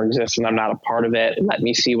of 4 exists and I'm not a part of it. Let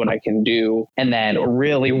me see what I can do. And then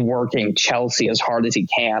really working Chelsea as hard as he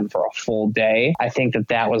can for a full day. I think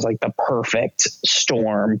that was like the perfect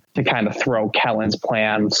storm to kind of throw Kellen's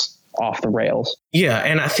plans off the rails. Yeah,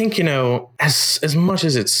 and I think, as much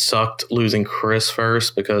as it sucked losing Chris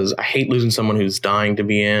first, because I hate losing someone who's dying to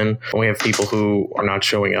be in, and we have people who are not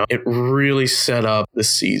showing up, it really set up the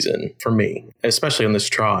season for me, especially on this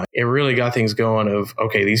try. It really got things going of,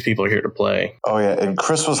 okay, these people are here to play. Oh, yeah, and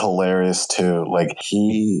Chris was hilarious, too. Like,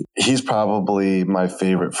 he's probably my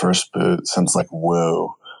favorite first boot since, like,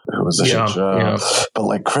 Woo. It was a shit show. Yeah. But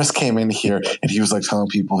like Chris came in here and he was like telling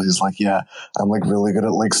people, he's like, yeah, I'm like really good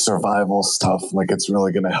at like survival stuff. Like it's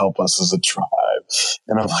really going to help us as a tribe.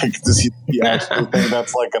 And I'm like, does he actually think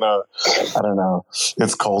that's like I don't know.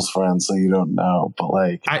 It's Cole's friend, so you don't know. But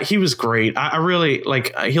like, he was great. I really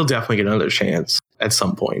like, he'll definitely get another chance at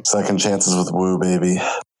some point. Second chances with Woo, baby.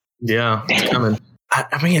 Yeah, it's coming.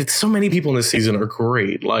 I mean, so many people in this season are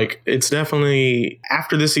great. Like, it's definitely,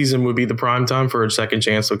 after this season would be the prime time for a second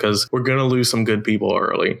chance because we're going to lose some good people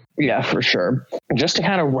early. Yeah, for sure. Just to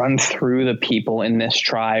kind of run through the people in this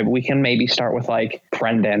tribe, we can maybe start with like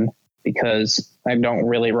Brendan, because I don't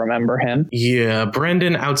really remember him. Yeah,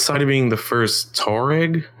 Brendan, outside of being the first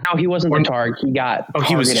Targ. No, he wasn't the Targ. He got targeted.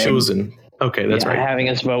 He was chosen. Okay, that's right. Having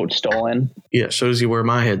his vote stolen. Yeah, shows you where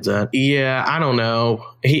my head's at. Yeah, I don't know.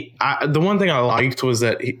 The one thing I liked was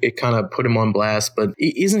that it kind of put him on blast, but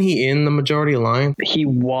isn't he in the majority alliance? He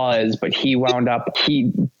was, but he wound up,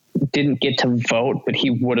 he didn't get to vote, but he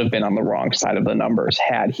would have been on the wrong side of the numbers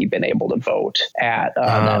had he been able to vote at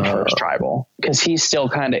that first tribal, because he's still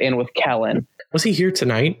kind of in with Kellen. Was he here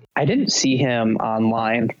tonight? I didn't see him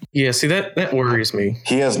online. Yeah, see, that worries me.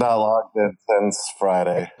 He has not logged in since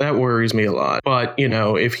Friday. That worries me a lot. But,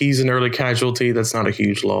 if he's an early casualty, that's not a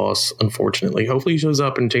huge loss, unfortunately. Hopefully he shows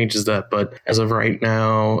up and changes that. But as of right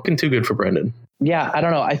now, looking too good for Brendan. Yeah, I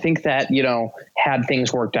don't know. I think that, had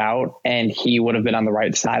things worked out and he would have been on the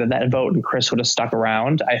right side of that vote and Chris would have stuck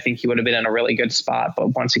around, I think he would have been in a really good spot.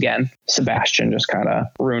 But once again, Sebastian just kind of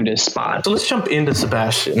ruined his spot. So let's jump into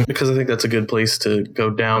Sebastian, because I think that's a good place to go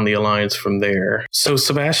down the alliance from there. So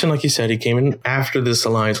Sebastian, like you said, he came in after this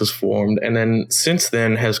alliance was formed, and then since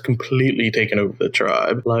then has completely taken over the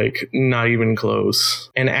tribe. Like, not even close.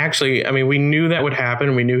 And actually, I mean, we knew that would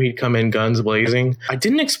happen. We knew he'd come in guns blazing. I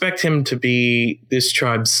didn't expect him to be this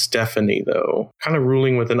tribe's Stephanie, though. Kind of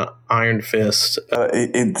ruling with an iron fist.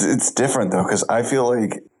 It's different, though, because I feel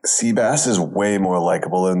like Seabass is way more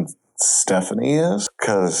likable than Stephanie is,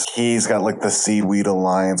 because he's got like the Seaweed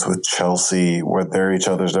Alliance with Chelsea where they're each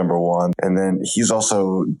other's number one, and then he's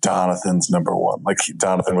also Donathan's number one. Like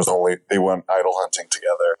Donathan they went idol hunting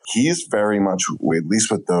together. He's very much, at least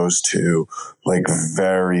with those two, like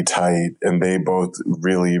very tight, and they both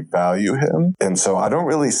really value him. And so I don't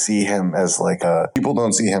really see him as like people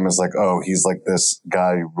don't see him as like, oh, he's like this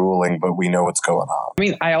guy ruling, but we know what's going on. I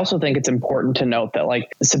mean, I also think it's important to note that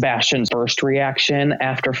like Sebastian's first reaction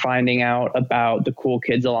after finding finding out about the Cool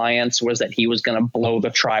Kids Alliance was that he was going to blow the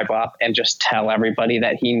tribe up and just tell everybody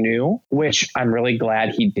that he knew, which I'm really glad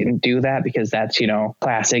he didn't do that, because that's,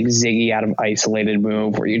 classic Ziggy out of Isolated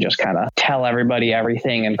move, where you just kind of tell everybody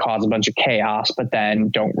everything and cause a bunch of chaos, but then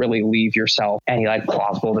don't really leave yourself any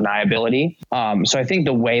plausible deniability. So I think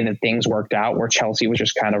the way that things worked out, where Chelsea was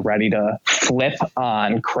just kind of ready to flip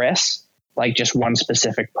on Chris, just one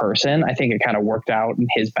specific person, I think it kind of worked out in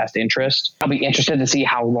his best interest. I'll be interested to see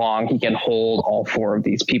how long he can hold all four of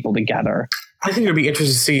these people together. I think it'd be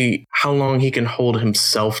interesting to see how long he can hold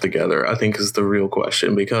himself together, I think is the real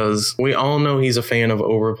question, because we all know he's a fan of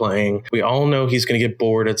overplaying. We all know he's going to get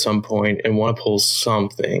bored at some point and want to pull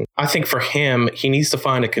something. I think for him, he needs to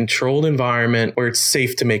find a controlled environment where it's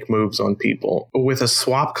safe to make moves on people. With a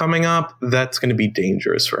swap coming up, that's going to be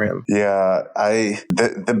dangerous for him. Yeah,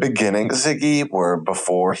 the beginning Ziggy, where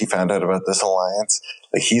before he found out about this alliance,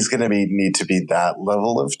 he's going to need to be that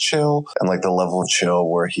level of chill, and the level of chill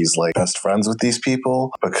where he's best friends with these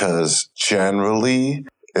people, because generally,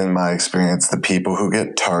 in my experience, the people who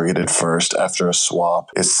get targeted first after a swap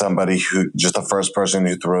is somebody who just the first person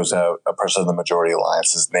who throws out a person of the majority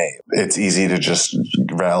alliance's name. It's easy to just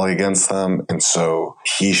rally against them. And so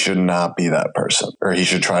he should not be that person, or he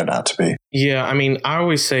should try not to be. Yeah, I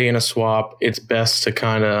always say in a swap, it's best to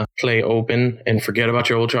kind of play open and forget about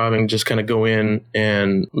your old tribe and just kind of go in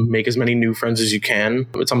and make as many new friends as you can.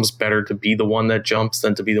 It's almost better to be the one that jumps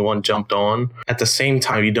than to be the one jumped on. At the same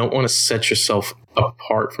time, you don't want to set yourself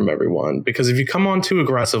apart from everyone, because if you come on too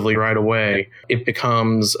aggressively right away, it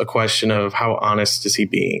becomes a question of how honest is he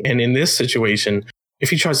being. And in this situation, if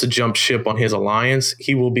he tries to jump ship on his alliance,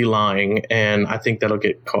 he will be lying. And I think that'll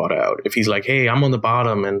get caught out. If he's like, hey, I'm on the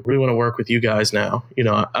bottom and really want to work with you guys now,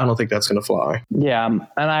 I don't think that's going to fly. Yeah. And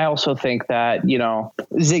I also think that,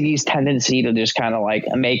 Ziggy's tendency to just kind of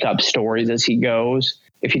make up stories as he goes,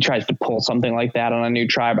 if he tries to pull something like that on a new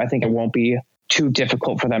tribe, I think it won't be too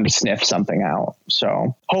difficult for them to sniff something out.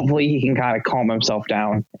 So hopefully he can kind of calm himself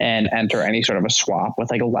down and enter any sort of a swap with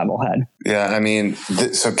a level head. Yeah,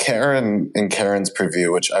 so Karen, in Karen's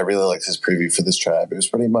preview, which I really liked his preview for this tribe, it was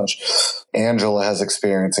pretty much Angela has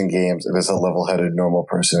experience in games and is a level-headed normal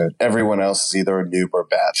person. Everyone else is either a noob or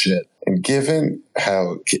batshit. And given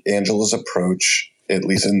how Angela's approach, at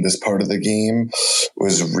least in this part of the game,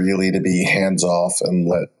 was really to be hands-off and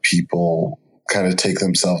let people kind of take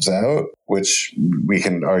themselves out, which we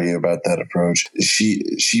can argue about that approach.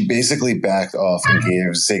 She basically backed off and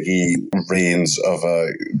gave Ziggy reins of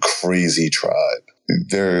a crazy tribe.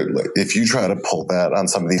 If you try to pull that on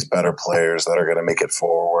some of these better players that are going to make it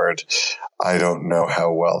forward, I don't know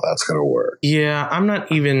how well that's going to work. Yeah, I'm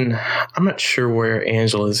not sure where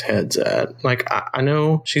Angela's head's at. I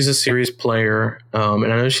know she's a serious player, and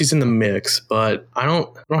I know she's in the mix, but I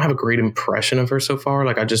don't have a great impression of her so far.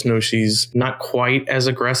 I just know she's not quite as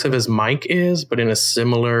aggressive as Mike is, but in a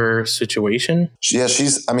similar situation. Yeah,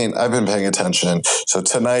 I've been paying attention. So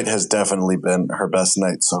tonight has definitely been her best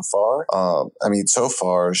night so far. So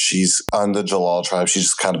far she's on the Jalal tribe. She's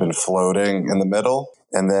just kind of been floating in the middle.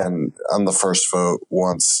 And then on the first vote,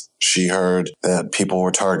 once she heard that people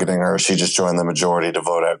were targeting her, she just joined the majority to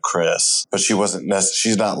vote out Chris. But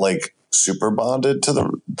she's not super bonded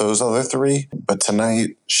to those other three. But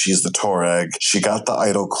tonight, she's the Toreg. She got the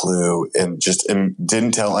idol clue and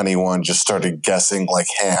didn't tell anyone, just started guessing like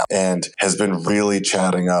ham, and has been really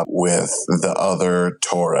chatting up with the other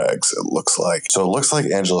Toregs, it looks like. So it looks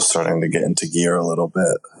like Angela's starting to get into gear a little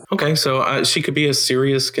bit. Okay, so she could be a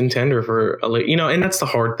serious contender for, and that's the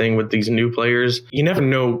hard thing with these new players. You never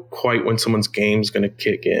know quite when someone's game's going to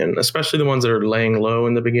kick in, especially the ones that are laying low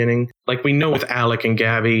in the beginning. We know with Alec and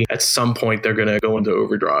Gabby, at some point they're going to go into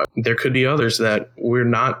overdrive. There could be others that we're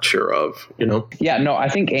not sure of, Yeah, no, I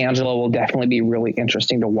think Angela will definitely be really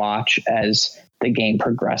interesting to watch as the game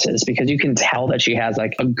progresses, because you can tell that she has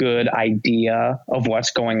a good idea of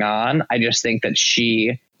what's going on. I just think that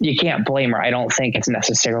you can't blame her. I don't think it's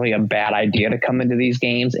necessarily a bad idea to come into these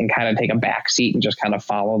games and kind of take a back seat and just kind of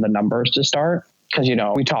follow the numbers to start. Because,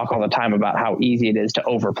 we talk all the time about how easy it is to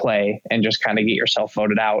overplay and just kind of get yourself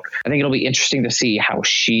voted out. I think it'll be interesting to see how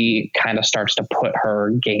she kind of starts to put her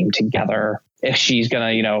game together. If she's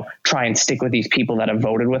going to, try and stick with these people that have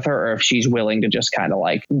voted with her, or if she's willing to just kind of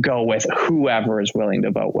go with whoever is willing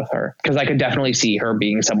to vote with her. Because I could definitely see her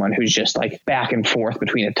being someone who's just back and forth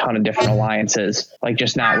between a ton of different alliances,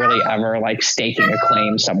 just not really ever staking a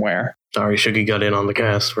claim somewhere. Sorry, Shuggy got in on the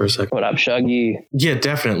cast for a second. What up, Shuggy? Yeah,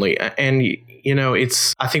 definitely. And,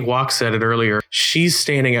 I think Wok said it earlier. She's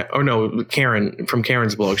standing Karen from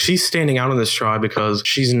Karen's blog. She's standing out on this tribe because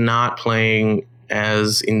she's not playing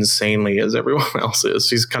as insanely as everyone else is.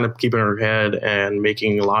 She's kind of keeping her head and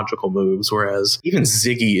making logical moves, whereas even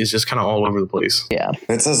Ziggy is just kind of all over the place. Yeah.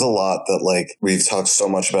 It says a lot that, like, we've talked so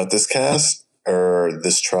much about this cast or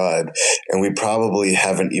this tribe, and we probably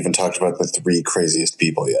haven't even talked about the 3 craziest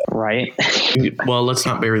people yet. Right. Well, let's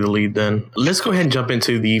not bury the lead then. Let's go ahead and jump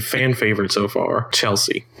into the fan favorite so far,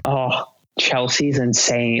 Chelsea. Oh, Chelsea's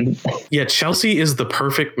insane. Yeah, Chelsea is the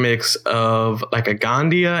perfect mix of like a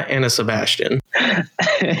Gandia and a Sebastian.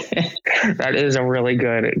 That is a really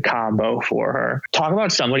good combo for her. Talk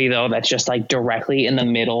about somebody, though, that's just like directly in the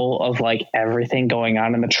middle of like everything going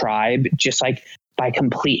on in the tribe, just like by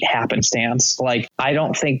complete happenstance. Like, I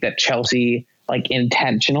don't think that Chelsea like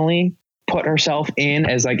intentionally put herself in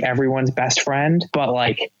as like everyone's best friend, but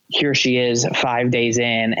like here she is 5 days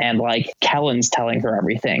in, and like Kellen's telling her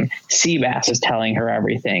everything. Seabass is telling her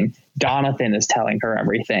everything. Donathan is telling her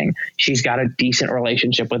everything. She's got a decent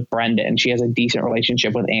relationship with Brendan. She has a decent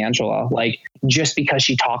relationship with Angela. Like, just because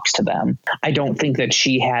she talks to them, I don't think that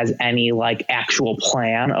she has any like actual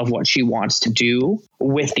plan of what she wants to do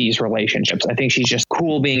with these relationships. I think she's just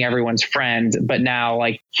cool being everyone's friend, but now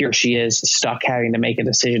like here she is stuck having to make a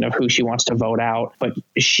decision of who she wants to vote out. But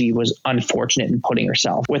she was unfortunate in putting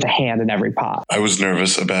herself with a hand in every pot. I was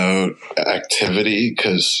nervous about activity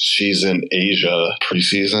because she's in Asia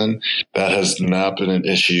preseason. That has not been an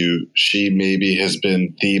issue. She maybe has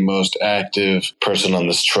been the most active person on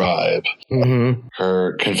this tribe. Mm-hmm.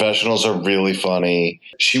 Her confessionals are really funny.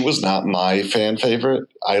 She was not my fan favorite.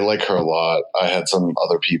 I like her a lot. I had some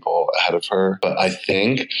other people ahead of her, but I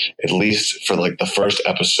think at least for like the first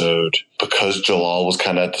episode, because Jalal was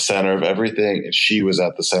kind of at the center of everything and she was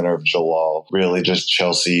at the center of Jalal, really just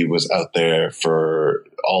Chelsea was out there for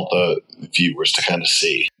all the viewers to kind of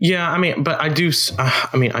see. Yeah, I mean, but I do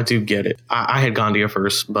get it. I had Gandia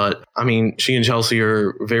first, but I mean, she and Chelsea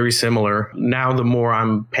are very similar. Now, the more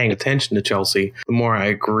I'm paying attention to Chelsea, the more I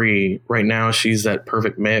agree. Right now, she's that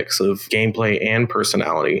perfect mix of gameplay and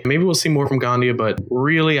personality. Maybe we'll see more from Gandia, but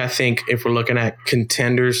really, I think if we're looking at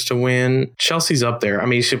contenders to win, Chelsea's up there. I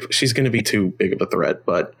mean, she's going to be too big of a threat,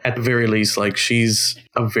 but at the very least, like, she's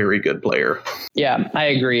a very good player. Yeah, I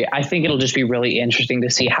agree. I think it'll just be really interesting to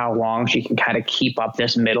see how long she can kind of keep up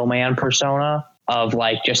this middleman persona of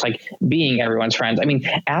like just like being everyone's friends. I mean,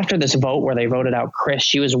 after this vote where they voted out Chris,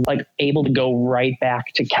 she was like able to go right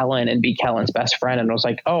back to Kellen and be Kellen's best friend and was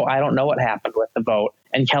like, oh, I don't know what happened with the vote.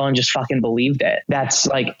 And Kellen just fucking believed it. That's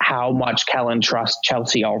like how much Kellen trusts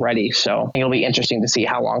Chelsea already. So it'll be interesting to see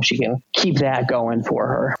how long she can keep that going for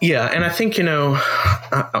her. Yeah. And I think, I'm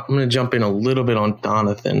going to jump in a little bit on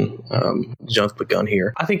Donathan, jump the gun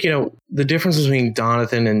here. I think, the difference between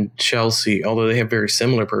Donathan and Chelsea, although they have very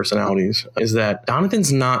similar personalities, is that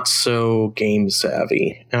Donathan's not so game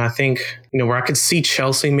savvy. And I think, where I could see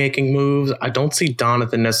Chelsea making moves, I don't see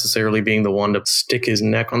Donathan necessarily being the one to stick his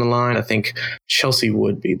neck on the line. I think Chelsea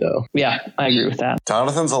would be, though. Yeah, I agree with that.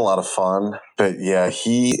 Donathan's a lot of fun, but yeah,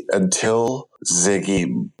 until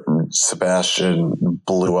Ziggy Sebastian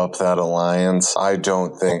blew up that alliance, I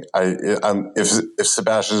don't think if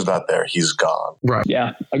Sebastian's not there, he's gone. Right.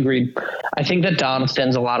 Yeah, agreed. I think that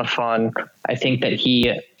Donathan's a lot of fun. I think that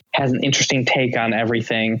he has an interesting take on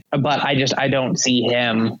everything, but I don't see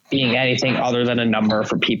him being anything other than a number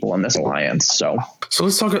for people in this alliance. So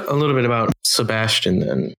let's talk a little bit about Sebastian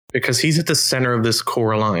then, because he's at the center of this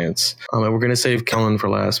core alliance. And we're going to save Kellen for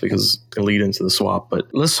last because it's going to lead into the swap. But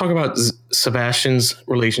let's talk about Sebastian's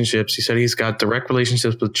relationships. He said he's got direct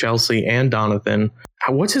relationships with Chelsea and Donathan.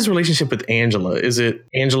 What's his relationship with Angela? Is it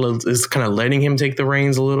Angela is kind of letting him take the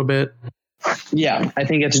reins a little bit? Yeah, I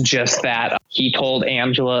think it's just that he told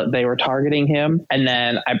Angela they were targeting him. And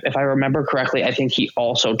then if I remember correctly, I think he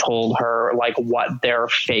also told her like what their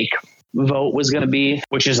fake vote was going to be,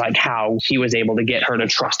 which is like how he was able to get her to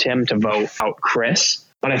trust him to vote out Chris.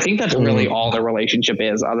 But I think that's really all the relationship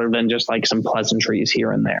is, other than just like some pleasantries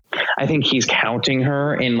here and there. I think he's counting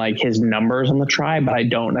her in like his numbers on the tribe, but I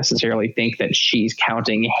don't necessarily think that she's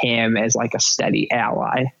counting him as like a steady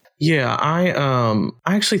ally. Yeah, I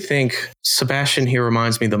actually think Sebastian here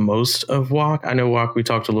reminds me the most of Wak. I know Wak, we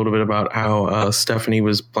talked a little bit about how Stephanie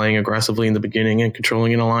was playing aggressively in the beginning and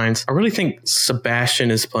controlling an alliance. I really think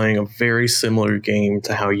Sebastian is playing a very similar game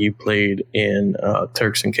to how you played in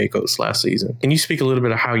Turks and Caicos last season. Can you speak a little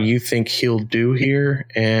bit of how you think he'll do here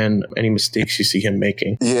and any mistakes you see him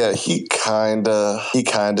making? Yeah, he kind of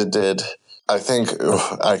did. I think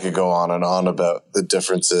I could go on and on about the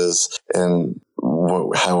differences in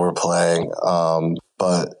how we're playing.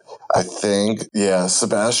 But I think,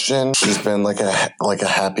 Sebastian, he's been like a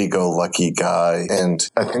happy-go-lucky guy. And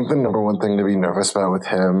I think the number one thing to be nervous about with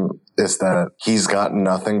him is that he's got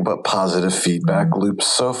nothing but positive feedback loops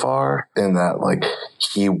so far, in that like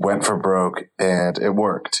he went for broke and it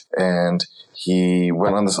worked, and he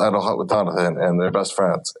went on this idol hunt with Jonathan and they're best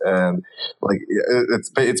friends, and like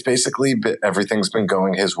it's basically everything's been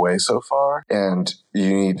going his way so far, and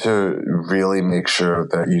you need to really make sure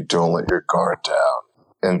that you don't let your guard down,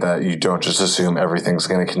 and that you don't just assume everything's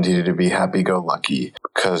going to continue to be happy-go-lucky,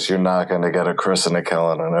 because you're not going to get a Chris and a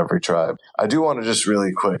Kellen on every tribe. I do want to just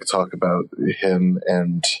really quick talk about him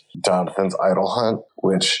and Jonathan's idol hunt,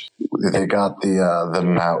 which they got the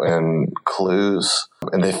mountain clues,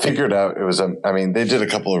 and they figured out it was they did a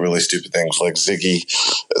couple of really stupid things, like Ziggy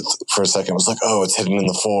for a second was like, oh, it's hidden in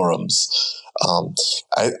the forums. All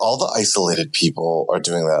the isolated people are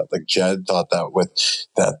doing that. Like Jed thought that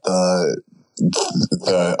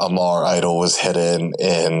the Amar idol was hidden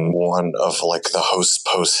in one of like the host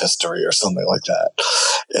post history or something like that,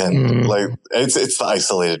 and like it's the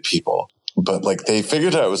isolated people. But like they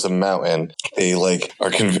figured out it was a mountain. They like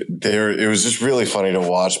it was just really funny to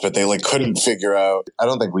watch, but they like couldn't figure out. I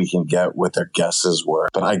don't think we can get what their guesses were,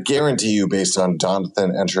 but I guarantee you, based on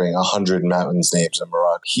Jonathan entering 100 mountains names in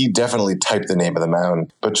Morocco, he definitely typed the name of the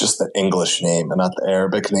mountain, but just the English name and not the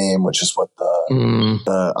Arabic name, which is what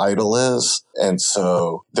the idol is. And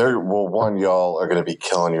so y'all are going to be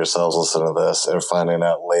killing yourselves listening to this and finding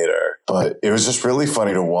out later. But it was just really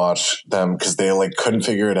funny to watch them, because they like couldn't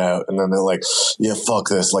figure it out, and then they're like, yeah, fuck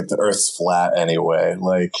this, like the earth's flat anyway,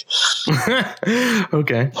 like.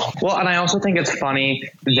 Okay. Well, and I also think it's funny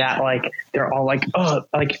that like they're all like, oh,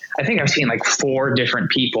 like I think I've seen like 4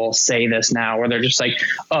 different people say this now, where they're just like,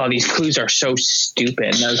 oh, these clues are so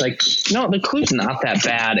stupid. And I was like, no, the clue's not that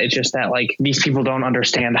bad. It's just that like these people don't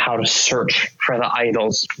understand how to search for the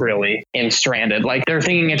idols really in Stranded. Like they're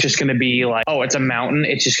thinking it's just going to be like, oh, it's a mountain,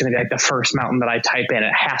 it's just going to be like the first mountain that I type in,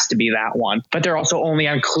 it has to be that one. But they're also only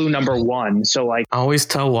on clue number 1, so like I always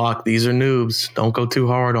tell Walk, these are noobs, don't go too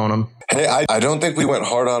hard on them. Hey, I don't think we went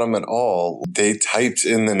hard on them at all. They typed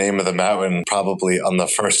in the name of the mountain probably on the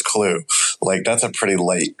first clue. Like, that's a pretty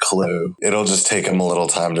late clue. It'll just take them a little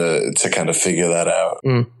time to kind of figure that out.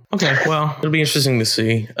 Okay, well, it'll be interesting to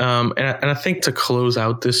see. And I think to close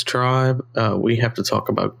out this tribe, we have to talk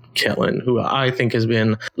about Kellen, who I think has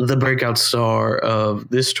been the breakout star of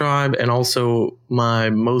this tribe, and also my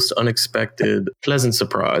most unexpected pleasant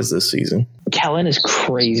surprise this season. Kellen is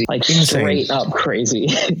crazy, like insane. Straight up crazy.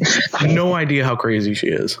 No idea how crazy she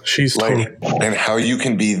is. She's like, and how you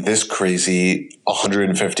can be this crazy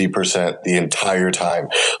 150% the entire time.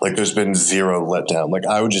 Like there's been zero letdown. Like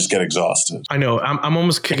I would just get exhausted. I know. I'm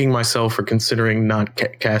almost kicking myself for considering not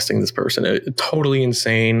casting this person. Totally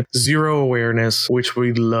insane. Zero awareness, which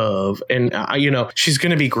we love. And she's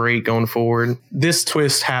going to be great going forward. This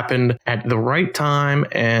twist happened at the right time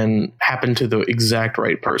and happened to the exact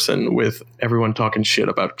right person, with everyone talking shit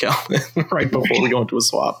about Kellen right before we go into a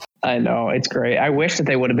swap. I know, it's great. I wish that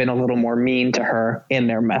they would have been a little more mean to her in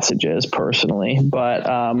their messages personally, but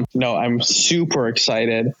no, I'm super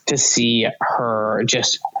excited to see her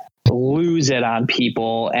just lose it on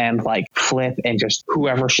people and like flip, and just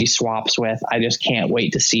whoever she swaps with. I just can't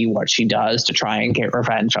wait to see what she does to try and get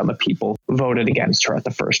revenge on the people who voted against her at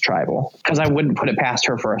the first tribal, because I wouldn't put it past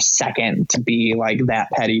her for a second to be like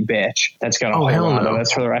that petty bitch that's going to hold on to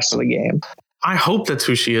this for the rest of the game. I hope that's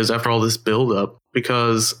who she is after all this buildup,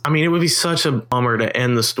 because, I mean, it would be such a bummer to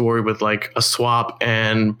end the story with like a swap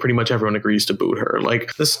and pretty much everyone agrees to boot her.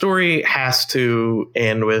 Like the story has to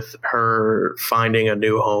end with her finding a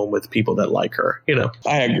new home with people that like her,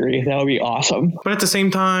 I agree. That would be awesome. But at the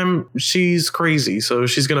same time, she's crazy, so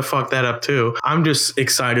she's going to fuck that up too. I'm just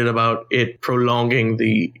excited about it prolonging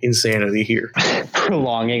the insanity here.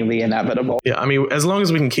 Prolonging the inevitable. Yeah, I mean, as long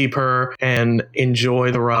as we can keep her and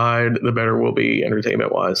enjoy the ride, the better we'll be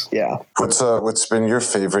entertainment wise. Yeah. What's been your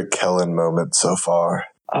favorite Kellen moment so far?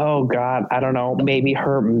 Oh God, I don't know. Maybe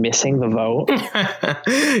her missing the vote.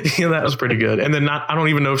 Yeah, that was pretty good. And then I don't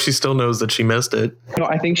even know if she still knows that she missed it. No,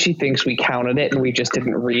 I think she thinks we counted it and we just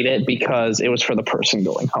didn't read it because it was for the person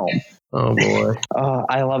going home. Oh boy.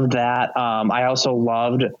 I loved that. I also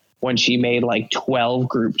loved when she made like 12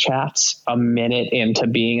 group chats a minute into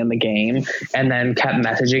being in the game, and then kept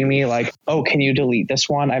messaging me like, oh, can you delete this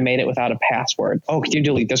one? I made it without a password. Oh, can you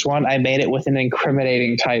delete this one? I made it with an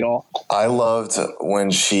incriminating title. I loved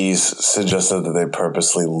when she suggested that they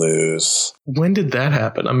purposely lose. When did that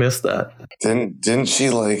happen? I missed that. Didn't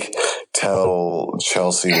she like tell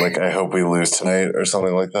Chelsea like, I hope we lose tonight or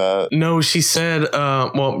something like that? No, she said,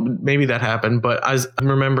 well, maybe that happened, but I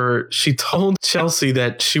remember she told Chelsea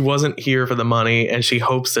that she wasn't here for the money and she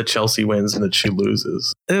hopes that Chelsea wins and that she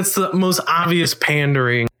loses. It's the most obvious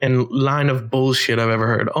pandering and line of bullshit I've ever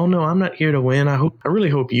heard. Oh no, I'm not here to win. I really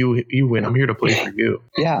hope you win. I'm here to play for you.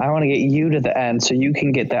 Yeah, I want to get you to the end so you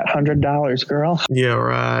can get that $100, girl. Yeah,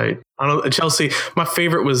 right. I don't. Chelsea. My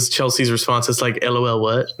favorite was Chelsea's response. It's like, "LOL,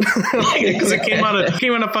 what?" Because it came out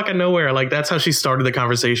of fucking nowhere. Like that's how she started the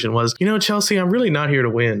conversation. Was, Chelsea, I'm really not here to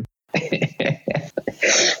win.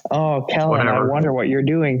 Oh, Kellen, whatever. I wonder what you're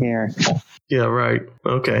doing here. Yeah, right.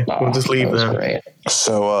 Okay, we'll just leave then. Great.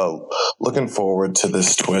 So, looking forward to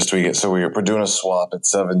this twist we get. So we're doing a swap at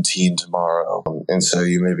 17 tomorrow. And so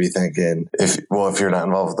you may be thinking, if you're not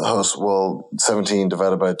involved with the host, 17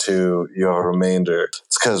 divided by 2, you have a remainder.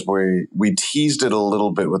 It's because we teased it a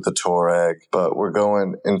little bit with the Touareg, but we're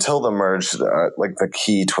going until the merge. Like the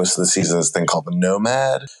key twist of the season is this thing called the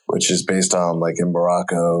Nomad, which is based on like in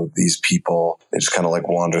Morocco, these people, they just kind of like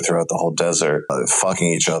wander throughout the whole desert, fucking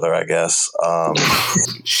each other, I guess.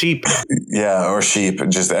 Sheep. Yeah, or sheep,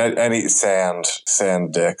 just any sand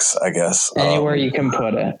dicks, I guess. Anywhere you can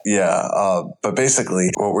put it. Yeah, but basically,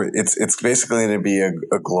 it's basically going to be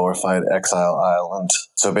a glorified exile island.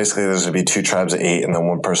 So basically, there's going to be 2 tribes of 8, and then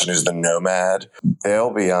one person who's the nomad.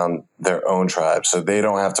 They'll be on their own tribe, so they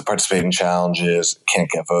don't have to participate in challenges, can't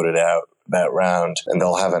get voted out that round, and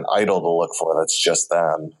they'll have an idol to look for that's just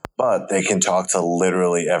them. But they can talk to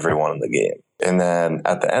literally everyone in the game. And then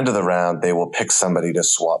at the end of the round, they will pick somebody to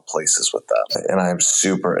swap places with them. And I'm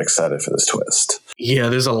super excited for this twist. Yeah,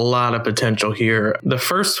 there's a lot of potential here. The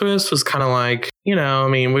first twist was kind of like,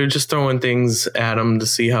 we're just throwing things at them to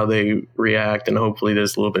see how they react. And hopefully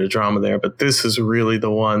there's a little bit of drama there. But this is really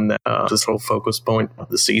the one that this whole focus point of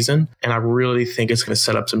the season. And I really think it's going to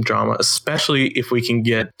set up some drama, especially if we can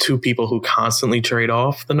get 2 people who constantly trade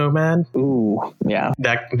off the nomad. Ooh, yeah.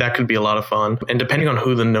 That could be a lot of fun. And depending on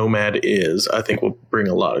who the nomad is, I think will bring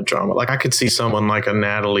a lot of drama. Like I could see someone like a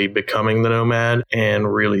Natalie becoming the nomad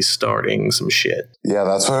and really starting some shit. Yeah,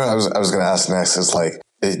 that's what I was going to ask next. Is like,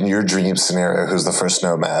 in your dream scenario, who's the first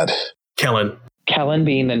nomad? Kellen. Kellen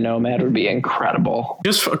being the nomad would be incredible.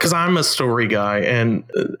 Just because I'm a story guy, and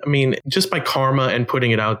just by karma and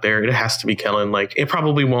putting it out there, it has to be Kellen. Like it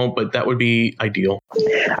probably won't, but that would be ideal.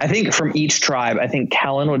 I think from each tribe, I think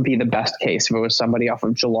Kellen would be the best case if it was somebody off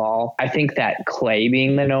of Jalal. I think that Clay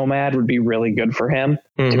being the nomad would be really good for him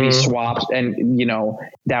to be swapped, and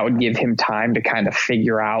that would give him time to kind of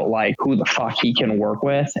figure out like who the fuck he can work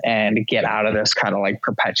with and get out of this kind of like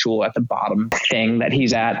perpetual at the bottom thing that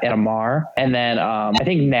he's at Amar. And then I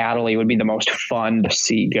think Natalie would be the most fun to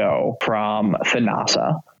see go from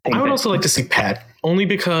Thanasa. I would also like to see Pat, only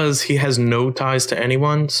because he has no ties to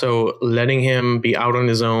anyone. So letting him be out on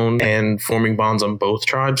his own and forming bonds on both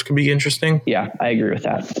tribes could be interesting. Yeah, I agree with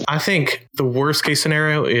that. I think the worst case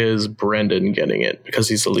scenario is Brendan getting it because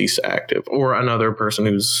he's the least active, or another person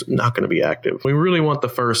who's not going to be active. We really want the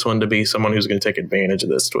first one to be someone who's going to take advantage of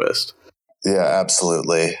this twist. Yeah,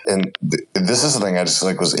 absolutely. And this is something I just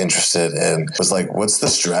was interested in, was like, what's the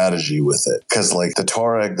strategy with it? Because like the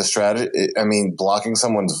Touareg, the strategy, blocking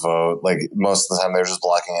someone's vote, like most of the time they're just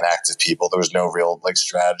blocking inactive people. There was no real like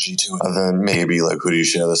strategy to it other than maybe like, who do you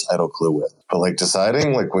share this idle clue with? But like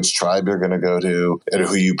deciding like which tribe you're going to go to and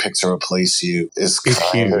who you pick to replace you is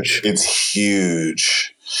huge. It's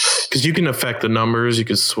huge. Because you can affect the numbers. You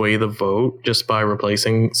can sway the vote just by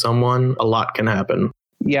replacing someone. A lot can happen.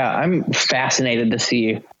 Yeah, I'm fascinated to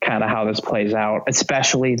see kind of how this plays out,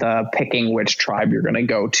 especially the picking which tribe you're going to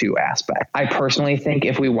go to aspect. I personally think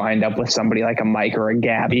if we wind up with somebody like a Mike or a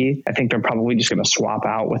Gabby, I think they're probably just going to swap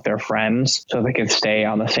out with their friends so they can stay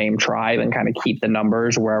on the same tribe and kind of keep the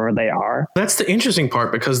numbers wherever they are. That's the interesting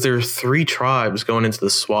part, because there are 3 tribes going into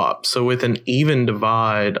the swap. So with an even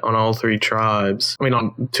divide on all 3 tribes,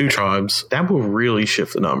 on 2 tribes, that will really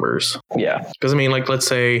shift the numbers. Yeah. Because let's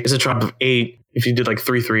say it's a tribe of 8. If you did like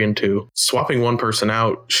 3, 3, and 2, swapping one person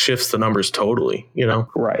out shifts the numbers totally,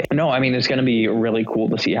 Right. No, it's going to be really cool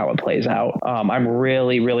to see how it plays out. I'm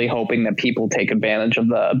really, really hoping that people take advantage of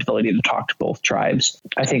the ability to talk to both tribes.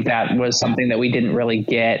 I think that was something that we didn't really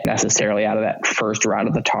get necessarily out of that first round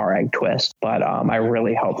of the Touareg twist, but I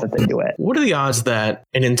really hope that they do it. What are the odds that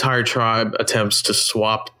an entire tribe attempts to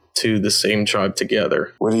swap to the same tribe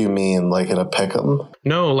together? What do you mean, like in a pick'em?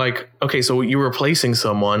 No, okay, so you're replacing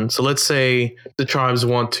someone. So let's say the tribes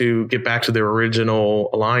want to get back to their original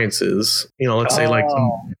alliances. Let's say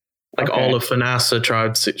all of Fanasa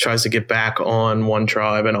tries to get back on one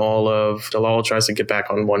tribe, and all of Dalal tries to get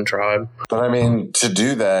back on one tribe. But to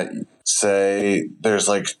do that, say there's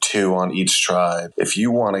 2 on each tribe. If you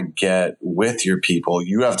want to get with your people,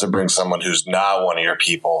 you have to bring someone who's not one of your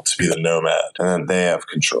people to be the nomad, and then they have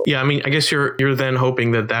control. Yeah, I guess you're then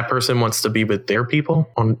hoping that person wants to be with their people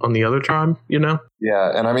on the other tribe,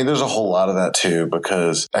 Yeah, and I mean, there's a whole lot of that too,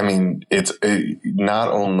 because I mean,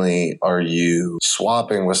 not only are you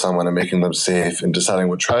swapping with someone and making them safe and deciding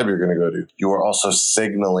what tribe you're going to go to, you are also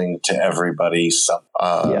signaling to everybody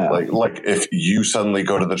like if you suddenly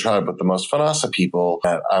go to the tribe with the most Fanasa people,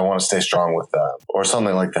 that I want to stay strong with them or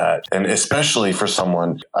something like that. And especially for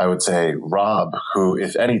someone, I would say Rob, who,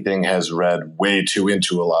 if anything, has read way too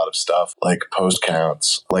into a lot of stuff like post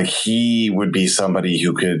counts, like he would be somebody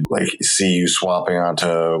who could like see you swapping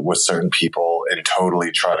onto with certain people and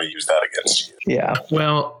totally try to use that against you. Yeah.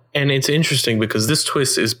 Well, and it's interesting because this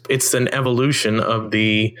twist it's an evolution of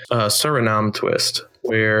the Suriname twist,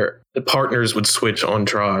 where the partners would switch on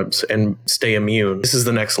tribes and stay immune. This is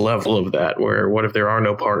the next level of that, where what if there are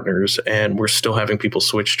no partners and we're still having people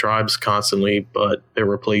switch tribes constantly, but they're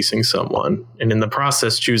replacing someone, and in the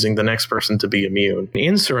process choosing the next person to be immune.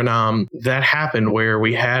 In Suriname, that happened where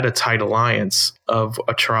we had a tight alliance of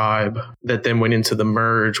a tribe that then went into the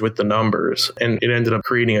merge with the numbers, and it ended up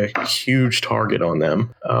creating a huge target on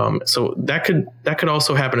them. So that could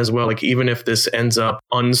also happen as well. Like, even if this ends up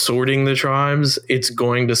unsorting the tribes, it's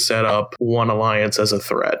going to set up one alliance as a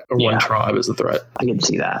threat, or one tribe as a threat. I can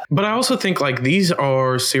see that. But I also think like these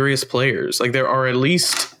are serious players. Like, there are at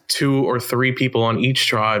least 2 or 3 people on each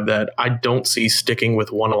tribe that I don't see sticking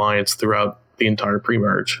with one alliance throughout the entire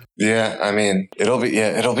pre-merge. Yeah, I mean, it'll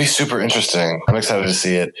be super interesting. I'm excited to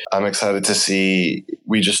see it. I'm excited to see,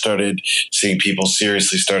 we just started seeing people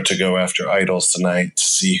seriously start to go after idols tonight to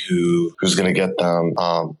see who's going to get them.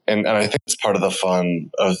 And I think it's part of the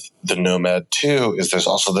fun of the Nomad too, is there's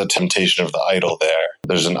also the temptation of the idol there.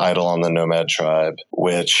 There's an idol on the Nomad tribe,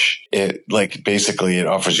 which it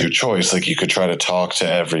offers you a choice. Like, you could try to talk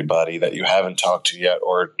to everybody that you haven't talked to yet,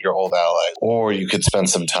 or your old ally, or you could spend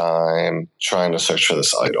some time trying to search for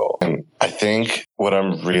this idol. And I think what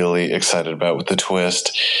I'm really excited about with the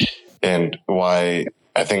twist, and why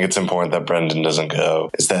I think it's important that Brendan doesn't go,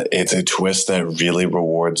 is that it's a twist that really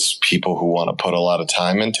rewards people who want to put a lot of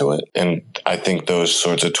time into it. And I think those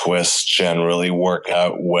sorts of twists generally work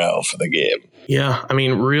out well for the game. Yeah, I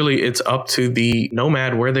mean, really, it's up to the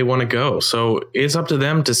Nomad where they want to go. So it's up to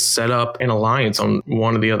them to set up an alliance on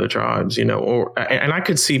one of the other tribes, and I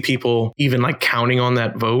could see people even like counting on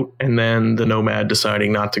that vote, and then the Nomad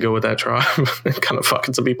deciding not to go with that tribe and kind of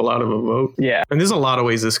fucking some people out of a vote. Yeah. And there's a lot of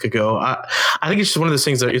ways this could go. I think it's just one of those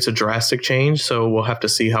things that it's a drastic change. So we'll have to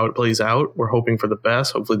see how it plays out. We're hoping for the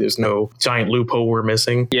best. Hopefully there's no giant loophole we're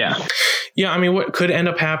missing. Yeah. Yeah, I mean, what could end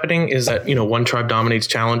up happening is that, one tribe dominates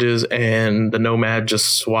challenges and the Nomad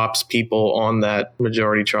just swaps people on that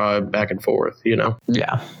majority tribe back and forth,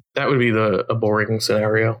 Yeah. That would be a boring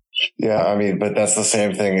scenario. Yeah, I mean, but that's the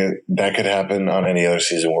same thing. That could happen on any other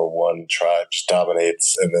season where one tribe just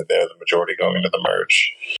dominates and then they're the majority going into the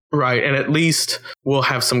merge. Right, and at least we'll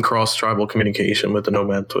have some cross-tribal communication with the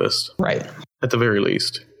Nomad twist. Right. At the very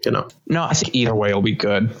least, No, I think either way will be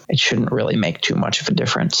good. It shouldn't really make too much of a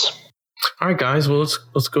difference. All right, guys. Well,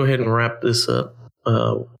 let's go ahead and wrap this up.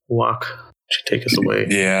 Walk. Take us away.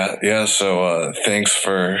 Yeah. So thanks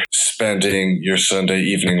for spending your Sunday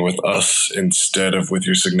evening with us instead of with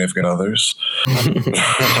your significant others,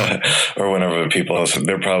 or whenever people listen.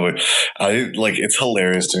 They're probably, it's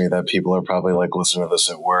hilarious to me that people are probably like listening to this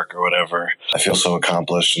at work or whatever. I feel so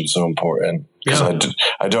accomplished and so important because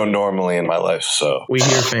I don't normally in my life. So we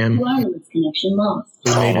hear, fam. Wireless connection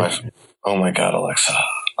lost. Oh my God, Alexa.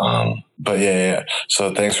 But yeah.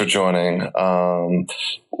 So thanks for joining.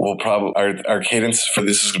 We'll probably, our cadence for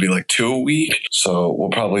this is going to be like 2 a week. So we'll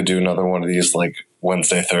probably do another one of these like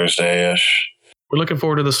Wednesday, Thursday-ish. We're looking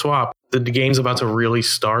forward to the swap. The game's about to really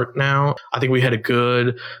start now. I think we had a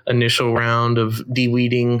good initial round of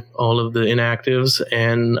de-weeding all of the inactives.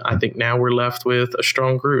 And I think now we're left with a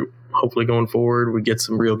strong group. Hopefully going forward, we get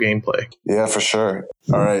some real gameplay. Yeah, for sure.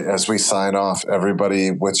 All right. As we sign off, everybody,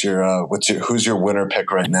 who's your winner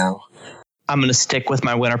pick right now? I'm going to stick with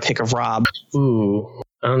my winner pick of Rob. Ooh,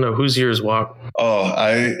 I don't know. Who's yours, Walk? Oh,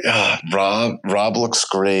 Rob looks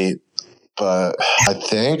great, but I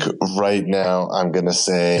think right now I'm going to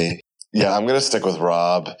say, I'm going to stick with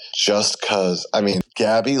Rob just because, I mean,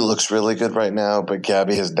 Gabby looks really good right now, but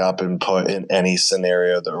Gabby has not been put in any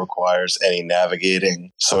scenario that requires any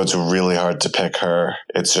navigating. So it's really hard to pick her.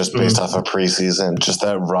 It's just based off of preseason. Just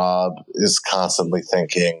that Rob is constantly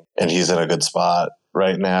thinking and he's in a good spot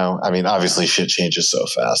right now. I mean, obviously shit changes so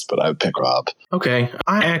fast, but I would pick Rob. Okay.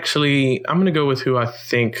 I'm going to go with who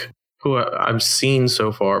I've seen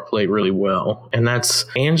so far play really well, and that's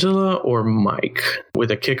Angela or Mike with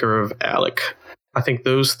a kicker of Alec. I think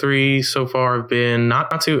those three so far have been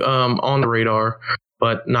not too on the radar,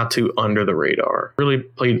 but not too under the radar. Really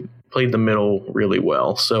played the middle really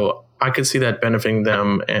well. So I could see that benefiting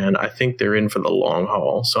them, and I think they're in for the long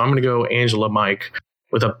haul. So I'm going to go Angela, Mike,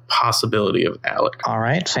 with a possibility of Alec. All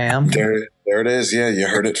right, Sam. There it is. Yeah, you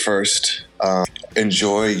heard it first.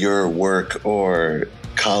 Enjoy your work or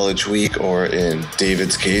college week, or in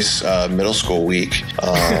David's case, middle school week.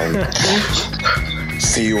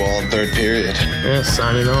 See you all in third period. Yeah,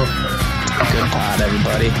 signing off. Good pod,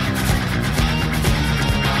 everybody.